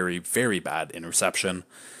very, very, very bad interception.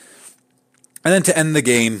 And then to end the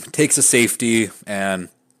game, takes a safety, and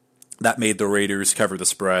that made the Raiders cover the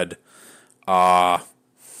spread.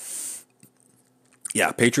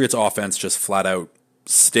 Patriots offense just flat out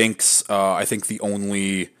stinks. I think the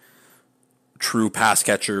only true pass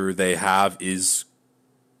catcher they have is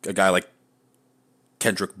a guy like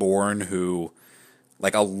Kendrick Bourne, who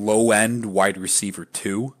a low end wide receiver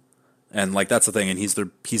too, and that's the thing. And he's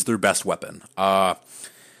their best weapon.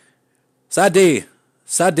 Sad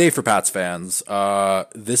day for Pats fans.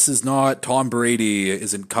 This is not Tom Brady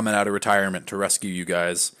isn't coming out of retirement to rescue you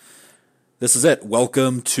guys. This is it.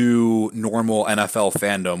 Welcome to normal NFL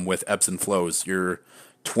fandom with ebbs and flows. Your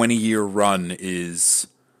 20-year run is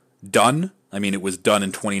done. It was done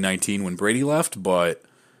in 2019 when Brady left, but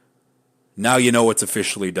now you know it's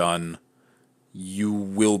officially done. You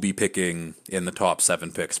will be picking in the top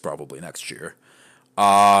 7 picks probably next year.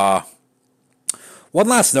 One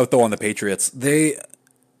last note, though, on the Patriots. They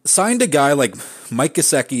signed a guy like Mike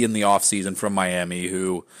Gesicki in the offseason from Miami,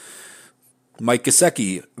 Mike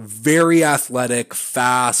Gesicki, very athletic,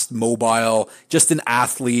 fast, mobile, just an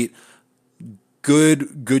athlete,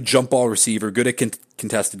 good jump ball receiver, good at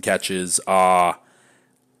contested catches.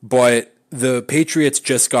 But the Patriots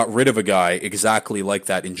just got rid of a guy exactly like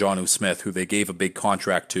that in Jonnu Smith, who they gave a big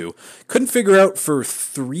contract to. Couldn't figure out for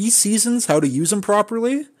 3 seasons how to use him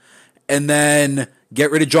properly, and then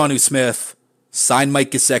get rid of Jonnu Smith, sign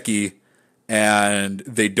Mike Gesicki, and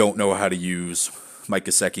they don't know how to use Mike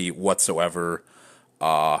Gesicki whatsoever.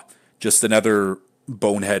 Just another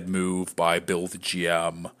bonehead move by Bill the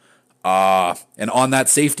GM. And on that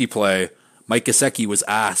safety play, Mike Gesicki was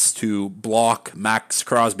asked to block Max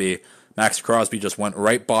Crosby. Max Crosby just went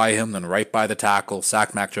right by him, then right by the tackle,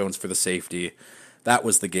 sacked Mac Jones for the safety. that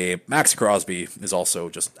was the game. Max Crosby is also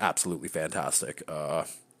just absolutely fantastic.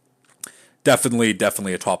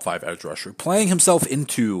 Definitely a top 5 edge rusher. Playing himself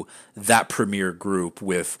into that premier group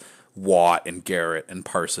with Watt and Garrett and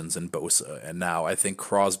Parsons and Bosa. And now I think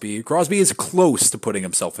Crosby is close to putting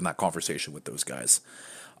himself in that conversation with those guys.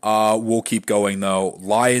 We'll keep going though.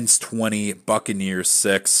 Lions 20, Buccaneers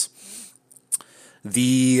 6.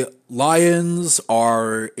 The Lions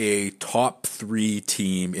are a top 3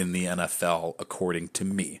 team in the NFL, according to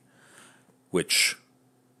me, which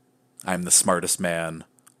I'm the smartest man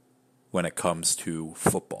when it comes to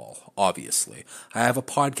football, obviously. I have a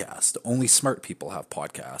podcast. Only smart people have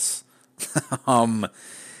podcasts.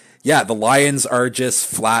 Yeah, the Lions are just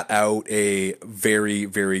flat out a very,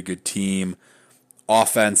 very good team.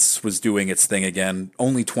 Offense was doing its thing again.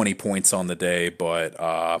 Only 20 points on the day, but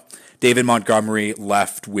David Montgomery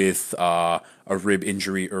left with a rib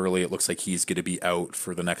injury early. It looks like he's going to be out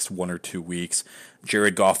for the next 1 or 2 weeks.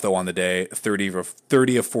 Jared Goff, though, on the day, 30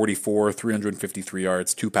 of 44, 353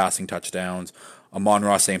 yards, 2 passing touchdowns.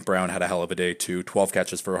 Amon-Ra St. Brown had a hell of a day, too. 12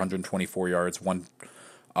 catches for 124 yards, one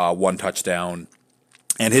touchdown.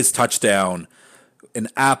 And his touchdown, an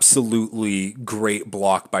absolutely great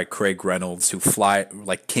block by Craig Reynolds, who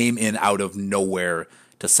came in out of nowhere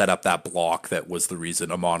to set up that block that was the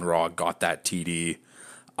reason Amon-Ra got that TD.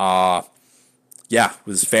 Yeah, it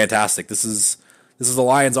was fantastic. This is the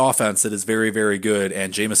Lions offense that is very, very good,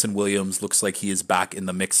 and Jameson Williams looks like he is back in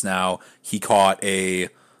the mix now. He caught a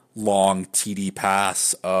long TD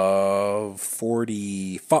pass of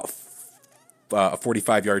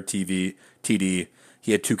 45-yard TD.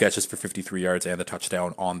 He had 2 catches for 53 yards and a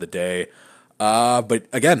touchdown on the day. But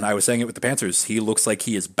again, I was saying it with the Panthers. He looks like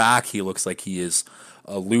he is back. He looks like he is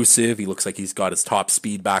elusive. He looks like he's got his top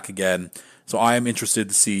speed back again. So I am interested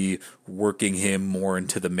to see working him more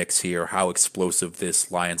into the mix here, how explosive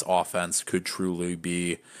this Lions offense could truly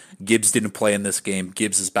be. Gibbs didn't play in this game.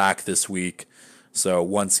 Gibbs is back this week. So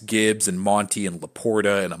once Gibbs and Monty and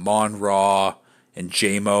Laporta and Amon-Ra and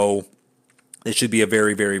J-Mo, it should be a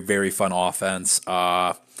very, very, very fun offense.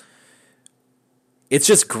 It's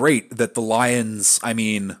just great that the Lions,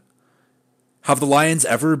 have the Lions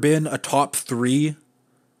ever been a top 3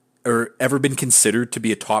 or ever been considered to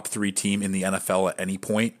be a top 3 team in the NFL at any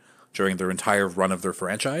point during their entire run of their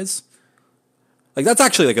franchise? That's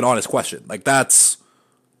actually an honest question. That's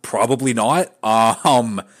probably not,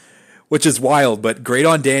 which is wild, but great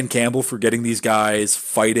on Dan Campbell for getting these guys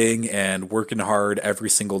fighting and working hard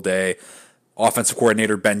every single day. Offensive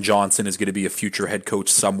coordinator Ben Johnson is going to be a future head coach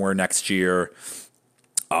somewhere next year.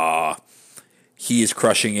 He is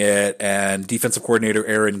crushing it, and defensive coordinator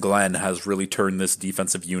Aaron Glenn has really turned this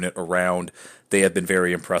defensive unit around. They have been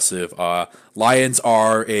very impressive. Lions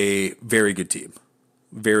are a very good team.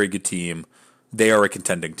 Very good team. They are a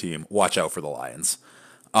contending team. Watch out for the Lions.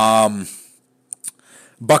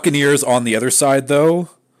 Buccaneers on the other side, though,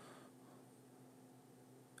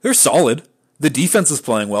 they're solid. The defense is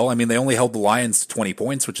playing well. They only held the Lions to 20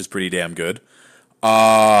 points, which is pretty damn good.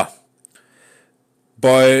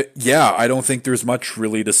 But yeah, I don't think there's much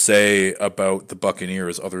really to say about the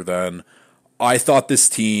Buccaneers other than I thought this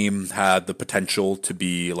team had the potential to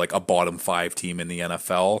be a bottom 5 team in the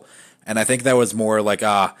NFL. And I think that was more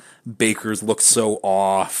Baker's looks so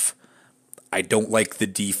off. I don't like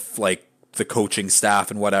the coaching staff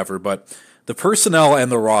and whatever, but the personnel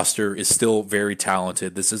and the roster is still very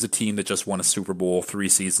talented. This is a team that just won a Super Bowl 3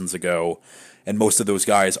 seasons ago, and most of those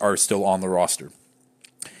guys are still on the roster.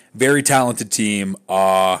 Very talented team,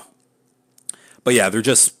 but yeah, they're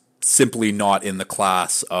just simply not in the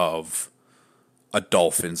class of a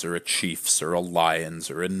Dolphins or a Chiefs or a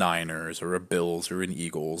Lions or a Niners or a Bills or an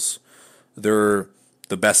Eagles. They're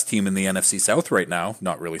the best team in the NFC South right now.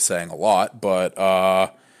 Not really saying a lot, but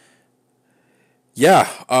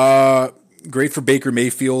great for Baker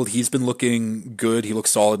Mayfield. He's been looking good. He looks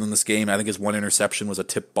solid in this game. I think his 1 interception was a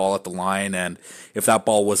tipped ball at the line, and if that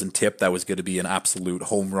ball wasn't tipped, that was going to be an absolute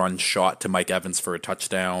home run shot to Mike Evans for a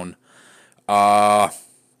touchdown. The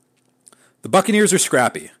Buccaneers are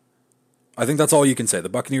scrappy. I think that's all you can say. The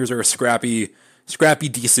Buccaneers are a scrappy,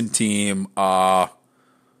 decent team. I'm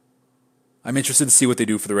interested to see what they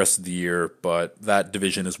do for the rest of the year, but that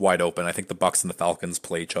division is wide open. I think the Bucs and the Falcons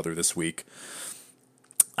play each other this week.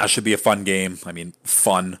 That should be a fun game.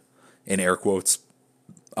 Fun in air quotes.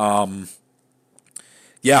 Yeah,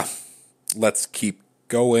 let's keep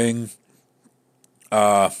going.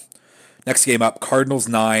 Next game up, Cardinals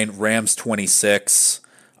 9, Rams 26.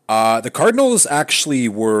 The Cardinals actually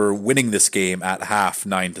were winning this game at half,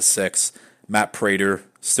 9-6. Matt Prater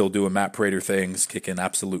still doing Matt Prater things, kicking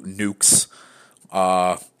absolute nukes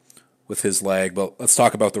with his leg. But let's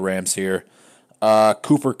talk about the Rams here.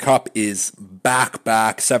 Cooper Kupp is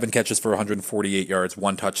back, 7 catches for 148 yards,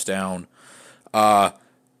 1 touchdown.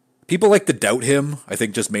 People like to doubt him, I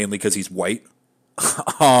think just mainly because he's white.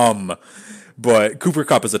 But Cooper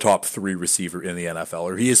Kupp is a top 3 receiver in the NFL,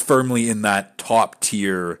 or he is firmly in that top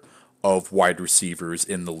tier of wide receivers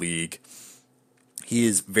in the league. He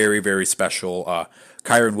is very, very special.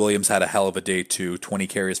 Kyren Williams had a hell of a day too. 20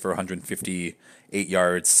 carries for 158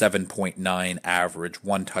 yards, 7.9 average,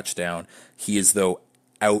 1 touchdown. He is, though,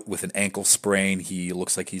 out with an ankle sprain. He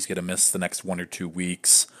looks like he's going to miss the next 1 or 2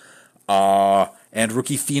 weeks. And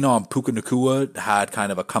rookie phenom Puka Nacua had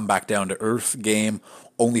kind of a comeback down to earth game.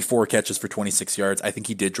 Only 4 catches for 26 yards. I think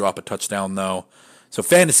he did drop a touchdown, though. So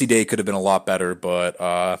fantasy day could have been a lot better,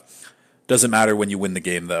 but doesn't matter when you win the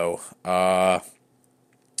game, though.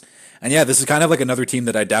 And yeah, this is kind of like another team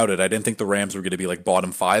that I doubted. I didn't think the Rams were going to be like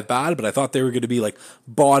bottom 5 bad, but I thought they were going to be like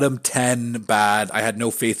bottom 10 bad. I had no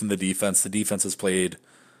faith in the defense. The defense has played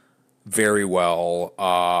very well.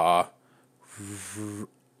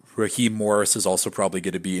 Raheem Morris is also probably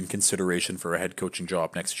going to be in consideration for a head coaching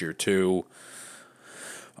job next year too.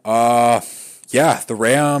 Yeah, the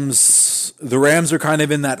Rams are kind of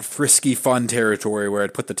in that frisky fun territory where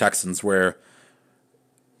I'd put the Texans, where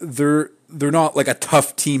they're not like a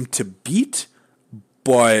tough team to beat,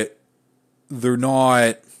 but they're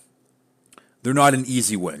not an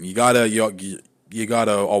easy win. You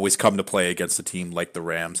gotta always come to play against a team like the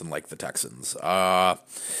Rams and like the Texans.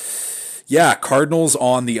 Yeah, Cardinals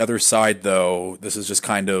on the other side, though. This is just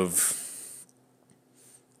kind of,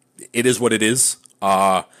 it is what it is.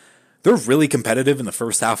 They're really competitive in the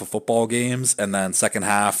first half of football games, and then second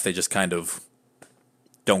half they just kind of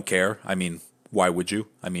don't care. I mean, why would you?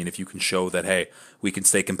 I mean, if you can show that, hey, we can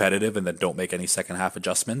stay competitive and then don't make any second half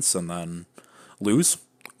adjustments and then lose,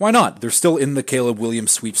 why not? They're still in the Caleb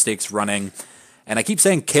Williams sweepstakes running. And I keep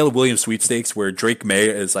saying Caleb Williams sweepstakes, where Drake May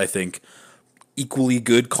is, I think, equally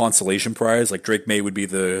good consolation prize. Like, Drake May would be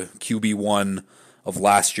the QB1 of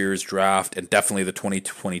last year's draft, and definitely the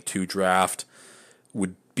 2022 draft.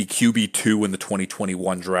 Would be QB2 in the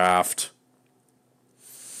 2021 draft.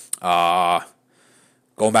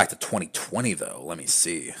 Going back to 2020, though, let me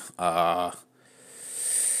see.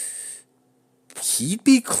 He'd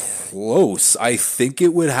be close. I think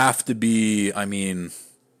it would have to be, I mean,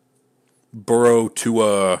 Burrow,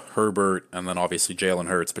 Tua, Herbert, and then obviously Jalen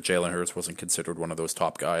Hurts, but Jalen Hurts wasn't considered one of those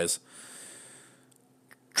top guys.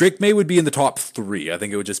 Drake May would be in the top 3. I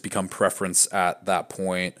think it would just become preference at that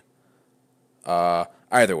point.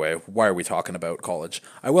 Either way, why are we talking about college?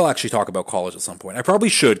 I will actually talk about college at some point. I probably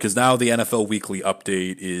should, because now the NFL Weekly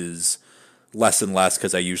Update is less and less,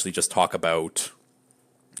 because I usually just talk about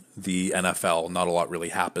the NFL. Not a lot really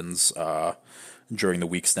happens during the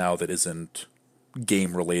weeks now that isn't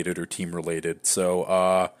game-related or team-related.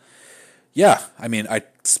 So, yeah, I mean, I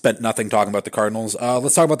spent nothing talking about the Cardinals.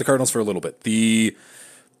 Let's talk about the Cardinals for a little bit.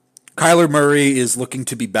 Kyler Murray is looking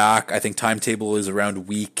to be back. I think timetable is around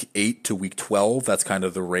week 8 to week 12. That's kind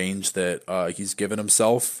of the range that he's given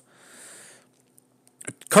himself.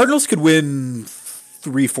 Cardinals could win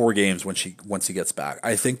 3-4 games once he gets back.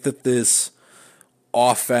 I think that this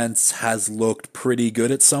offense has looked pretty good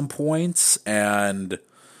at some points, and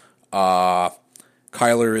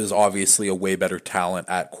Kyler is obviously a way better talent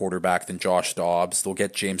at quarterback than Josh Dobbs. They'll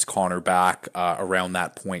get James Conner back around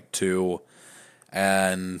that point too.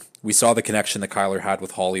 And we saw the connection that Kyler had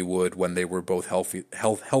with Hollywood when they were both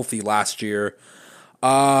healthy last year.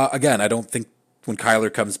 Again, I don't think when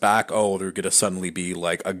Kyler comes back, they're going to suddenly be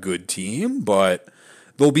like a good team, but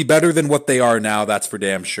they'll be better than what they are now. That's for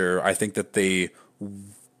damn sure. I think that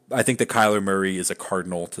Kyler Murray is a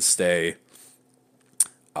Cardinal to stay.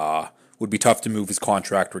 Would be tough to move his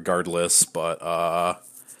contract regardless, but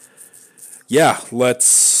yeah,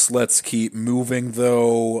 let's keep moving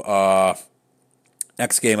though.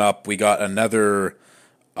 Next game up, we got another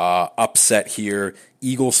upset here.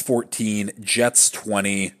 Eagles 14, Jets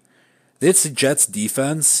 20. This Jets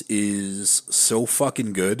defense is so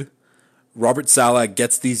fucking good. Robert Saleh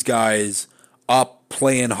gets these guys up,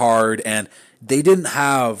 playing hard, and they didn't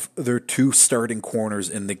have their 2 starting corners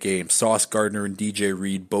in the game. Sauce Gardner and DJ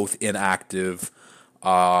Reed both inactive.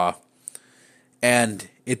 And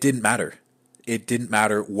it didn't matter. It didn't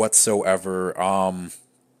matter whatsoever.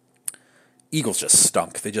 Eagles just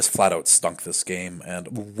stunk. They just flat out stunk this game,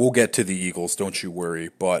 and we'll get to the Eagles, don't you worry.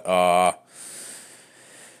 But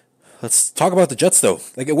let's talk about the Jets, though.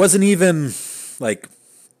 Like, it wasn't even, like,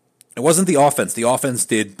 it wasn't the offense. The offense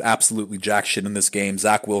did absolutely jack shit in this game.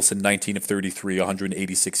 Zach Wilson, 19 of 33,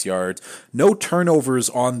 186 yards. No turnovers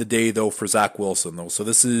on the day, though, for Zach Wilson, though. So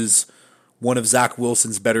this is one of Zach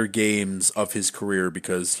Wilson's better games of his career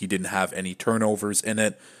because he didn't have any turnovers in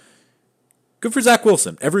it. Good for Zach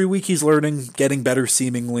Wilson. Every week he's learning, getting better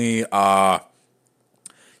seemingly.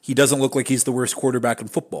 He doesn't look like he's the worst quarterback in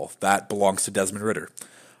football. That belongs to Desmond Ridder.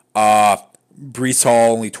 Breece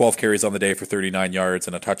Hall, only 12 carries on the day for 39 yards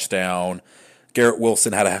and a touchdown. Garrett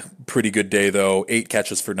Wilson had a pretty good day, though. 8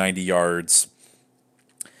 catches for 90 yards.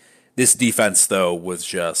 This defense, though, was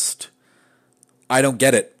just... I don't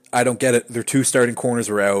get it. Their 2 starting corners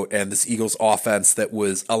were out, and this Eagles offense that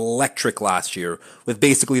was electric last year with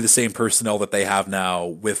basically the same personnel that they have now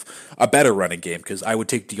with a better running game, because I would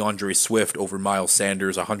take DeAndre Swift over Miles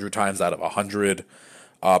Sanders 100 times out of 100.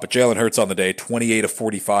 But Jalen Hurts on the day, 28 of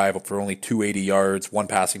 45 for only 280 yards, 1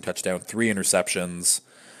 passing touchdown, 3 interceptions.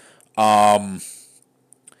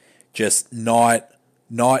 Just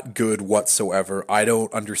not good whatsoever. I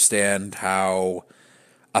don't understand how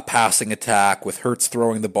a passing attack with Hurts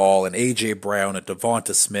throwing the ball and A.J. Brown and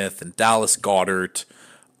Devonta Smith and Dallas Goedert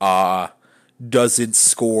doesn't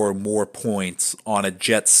score more points on a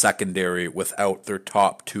Jets secondary without their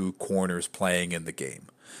top 2 corners playing in the game.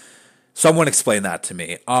 Someone explain that to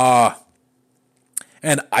me.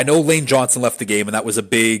 And I know Lane Johnson left the game, and that was a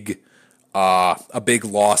big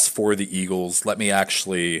loss for the Eagles. Let me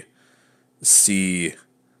actually see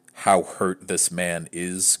how hurt this man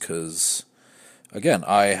is, because, again,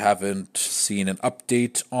 I haven't seen an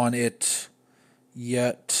update on it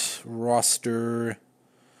yet. Roster,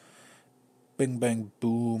 bing, bang,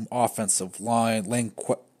 boom, offensive line. Lane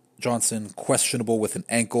Johnson, questionable with an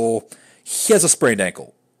ankle. He has a sprained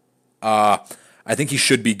ankle. I think he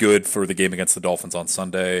should be good for the game against the Dolphins on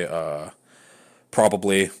Sunday,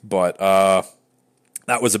 probably, but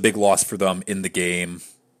that was a big loss for them in the game.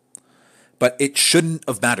 But it shouldn't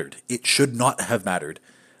have mattered. It should not have mattered.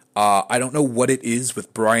 I don't know what it is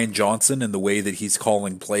with Brian Johnson and the way that he's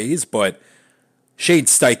calling plays, but Shane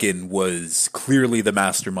Steichen was clearly the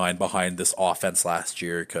mastermind behind this offense last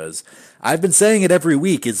year, because I've been saying it every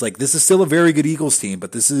week. It's like, this is still a very good Eagles team,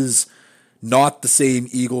 but this is not the same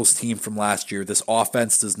Eagles team from last year. This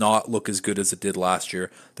offense does not look as good as it did last year.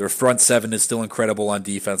 Their front 7 is still incredible on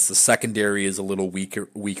defense. The secondary is a little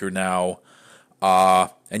weaker now.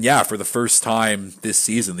 And yeah, for the first time this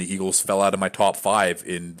season, the Eagles fell out of my top 5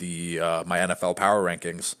 in the my NFL power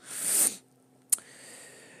rankings.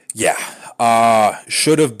 Yeah,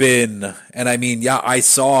 should have been. And I mean, yeah, I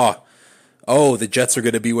saw, the Jets are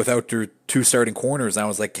going to be without their 2 starting corners. And I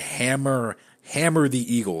was like, hammer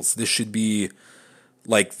the Eagles. This should be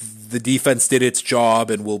like, the defense did its job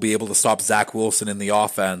and we'll be able to stop Zach Wilson in the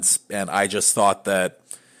offense. And I just thought that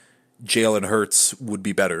Jalen Hurts would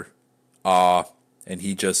be better. And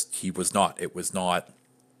he was not. It was not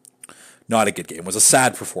a good game. It was a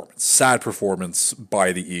sad performance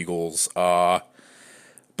by the Eagles.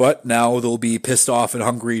 But now they'll be pissed off and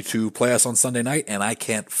hungry to play us on Sunday night, and I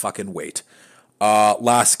can't fucking wait.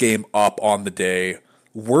 Last game up on the day.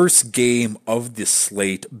 Worst game of the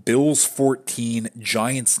slate. Bills 14,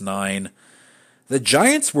 Giants 9. The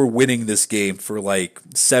Giants were winning this game for like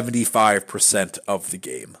 75% of the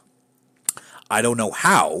game. I don't know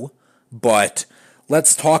how, but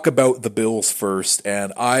let's talk about the Bills first,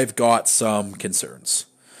 and I've got some concerns.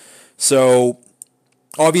 So,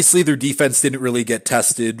 obviously their defense didn't really get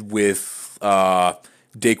tested with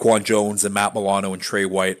Daquan Jones and Matt Milano and Trey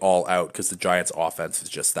White all out, because the Giants' offense is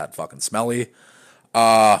just that fucking smelly.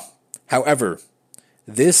 However,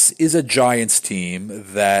 this is a Giants team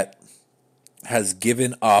that has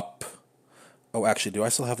given up... Oh, actually, do I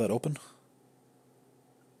still have that open?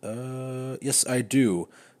 Yes, I do.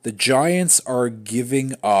 The Giants are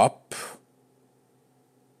giving up...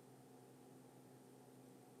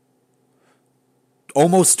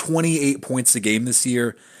 almost 28 points a game this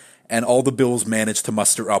year, and all the Bills managed to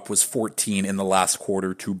muster up was 14 in the last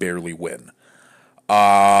quarter to barely win.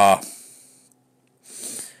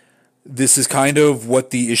 This is kind of what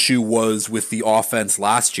the issue was with the offense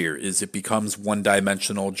last year, is it becomes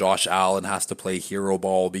one-dimensional. Josh Allen has to play hero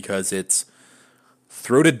ball because it's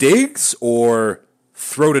throw to Diggs or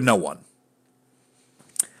throw to no one.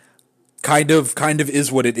 Kind of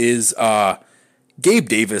is what it is. Gabe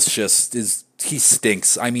Davis he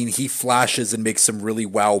stinks. I mean, he flashes and makes some really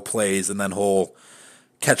wow plays, and then he'll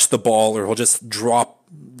catch the ball, or he'll just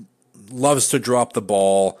loves to drop the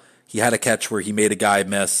ball. He had a catch where he made a guy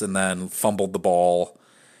miss and then fumbled the ball.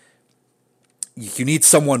 You need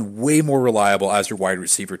someone way more reliable as your wide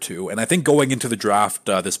receiver too. And I think going into the draft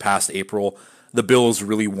this past April, the Bills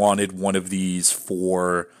really wanted one of these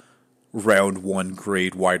 4 round 1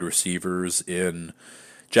 grade wide receivers in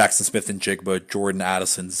Jackson Smith and Jigba, Jordan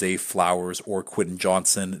Addison, Zay Flowers, or Quentin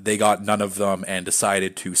Johnson. They got none of them and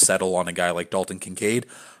decided to settle on a guy like Dalton Kincaid.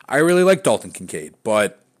 I really like Dalton Kincaid,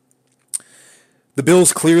 but the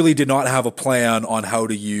Bills clearly did not have a plan on how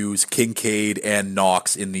to use Kincaid and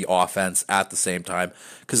Knox in the offense at the same time,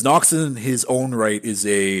 because Knox in his own right is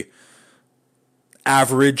a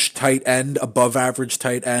average tight end, above average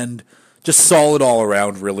tight end, just solid all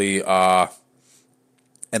around, really.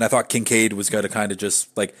 And I thought Kincaid was going to kind of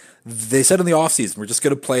just, like, they said in the offseason, we're just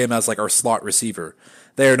going to play him as, like, our slot receiver.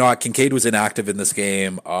 They are not. Kincaid was inactive in this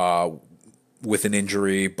game with an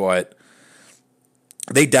injury, but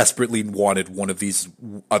they desperately wanted one of these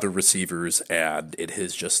other receivers, and it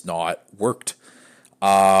has just not worked.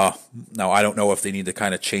 Now, I don't know if they need to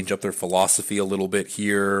kind of change up their philosophy a little bit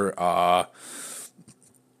here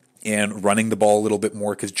and running the ball a little bit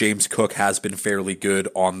more, because James Cook has been fairly good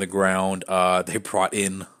on the ground. They brought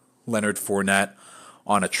in Leonard Fournette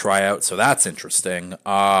on a tryout, so that's interesting.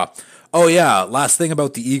 Oh, yeah, last thing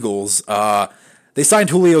about the Eagles. They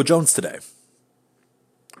signed Julio Jones today.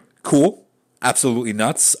 Cool. Absolutely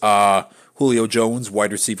nuts. Julio Jones,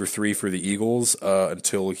 wide receiver 3 for the Eagles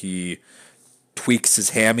until he tweaks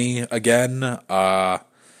his hammy again.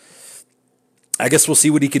 I guess we'll see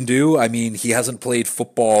what he can do. I mean, he hasn't played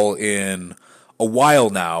football in a while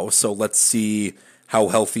now, so let's see how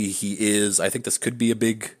healthy he is. I think this could be a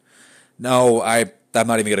big... No, I'm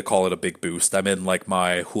not even going to call it a big boost. I'm in, like,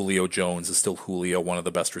 my Julio Jones is still Julio, one of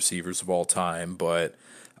the best receivers of all time, but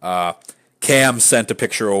Cam sent a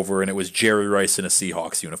picture over, and it was Jerry Rice in a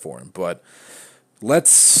Seahawks uniform. But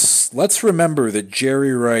let's remember that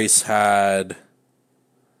Jerry Rice had...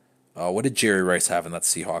 what did Jerry Rice have in that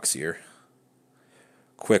Seahawks year?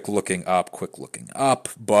 Quick looking up.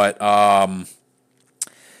 But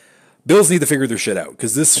Bills need to figure their shit out,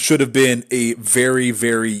 because this should have been a very,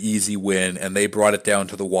 very easy win, and they brought it down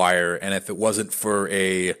to the wire. And if it wasn't for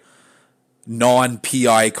a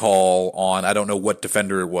non-PI call on, I don't know what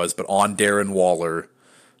defender it was, but on Darren Waller,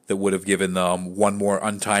 that would have given them one more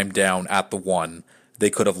untimed down at the 1,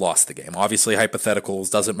 they could have lost the game. Obviously,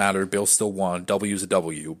 hypotheticals, doesn't matter. Bills still won. W's a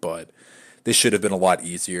W, but this should have been a lot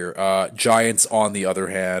easier. Giants, on the other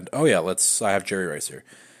hand... Oh, yeah, I have Jerry Rice here.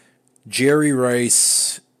 Jerry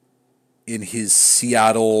Rice, in his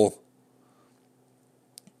Seattle,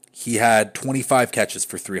 he had 25 catches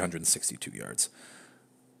for 362 yards.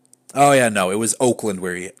 Oh, yeah, no, it was Oakland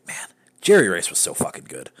where Man, Jerry Rice was so fucking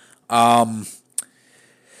good.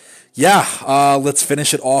 Let's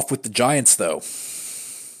finish it off with the Giants, though.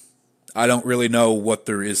 I don't really know what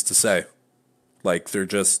there is to say. Like, they're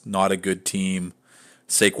just not a good team.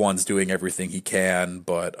 Saquon's doing everything he can,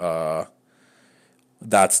 but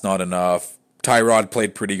that's not enough. Tyrod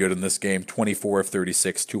played pretty good in this game, 24 of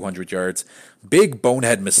 36, 200 yards. Big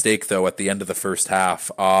bonehead mistake, though, at the end of the first half.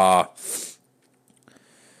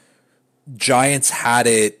 Giants had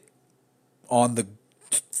it on the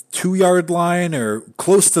 2-yard line, or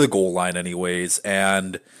close to the goal line anyways,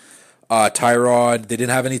 and Tyrod, they didn't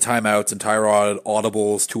have any timeouts, and Tyrod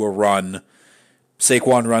audibles to a run.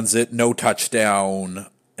 Saquon runs it, no touchdown,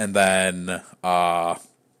 and then Saquon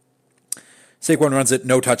runs it,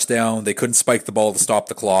 no touchdown. They couldn't spike the ball to stop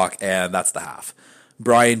the clock, and that's the half.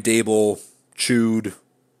 Brian Dable chewed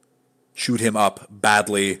him up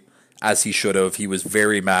badly, as he should have. He was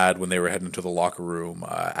very mad when they were heading to the locker room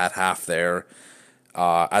at half there,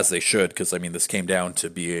 as they should, because, I mean, this came down to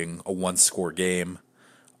being a 1-score game.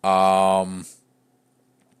 And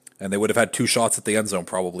they would have had 2 shots at the end zone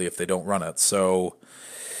probably if they don't run it. So,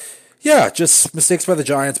 yeah, just mistakes by the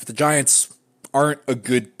Giants. But the Giants aren't a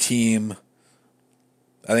good team.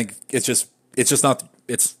 I think it's not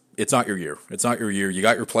your year. It's not your year. You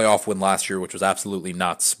got your playoff win last year, which was absolutely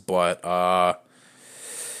nuts. But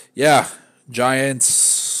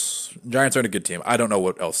Giants aren't a good team. I don't know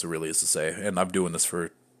what else there really is to say, and I'm doing this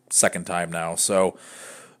for second time now. So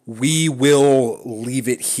we will leave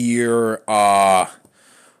it here.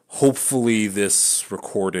 Hopefully this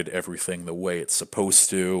recorded everything the way it's supposed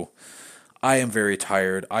to. I am very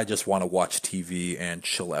tired. I just want to watch TV and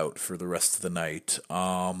chill out for the rest of the night.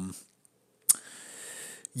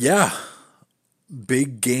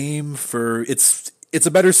 Big game for... It's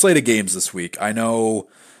a better slate of games this week. I know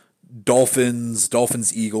Dolphins,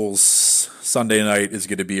 Eagles, Sunday night is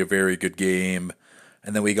going to be a very good game.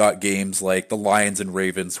 And then we got games like the Lions and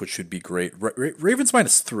Ravens, which should be great. Ravens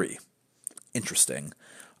 -3. Interesting.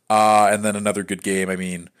 And then another good game. I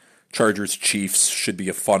mean, Chargers-Chiefs should be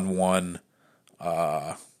a fun one.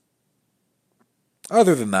 Other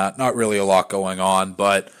than that, not really a lot going on.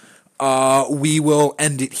 But we will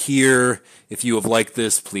end it here. If you have liked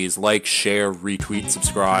this, please like, share, retweet,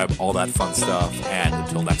 subscribe, all that fun stuff. And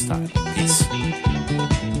until next time, peace.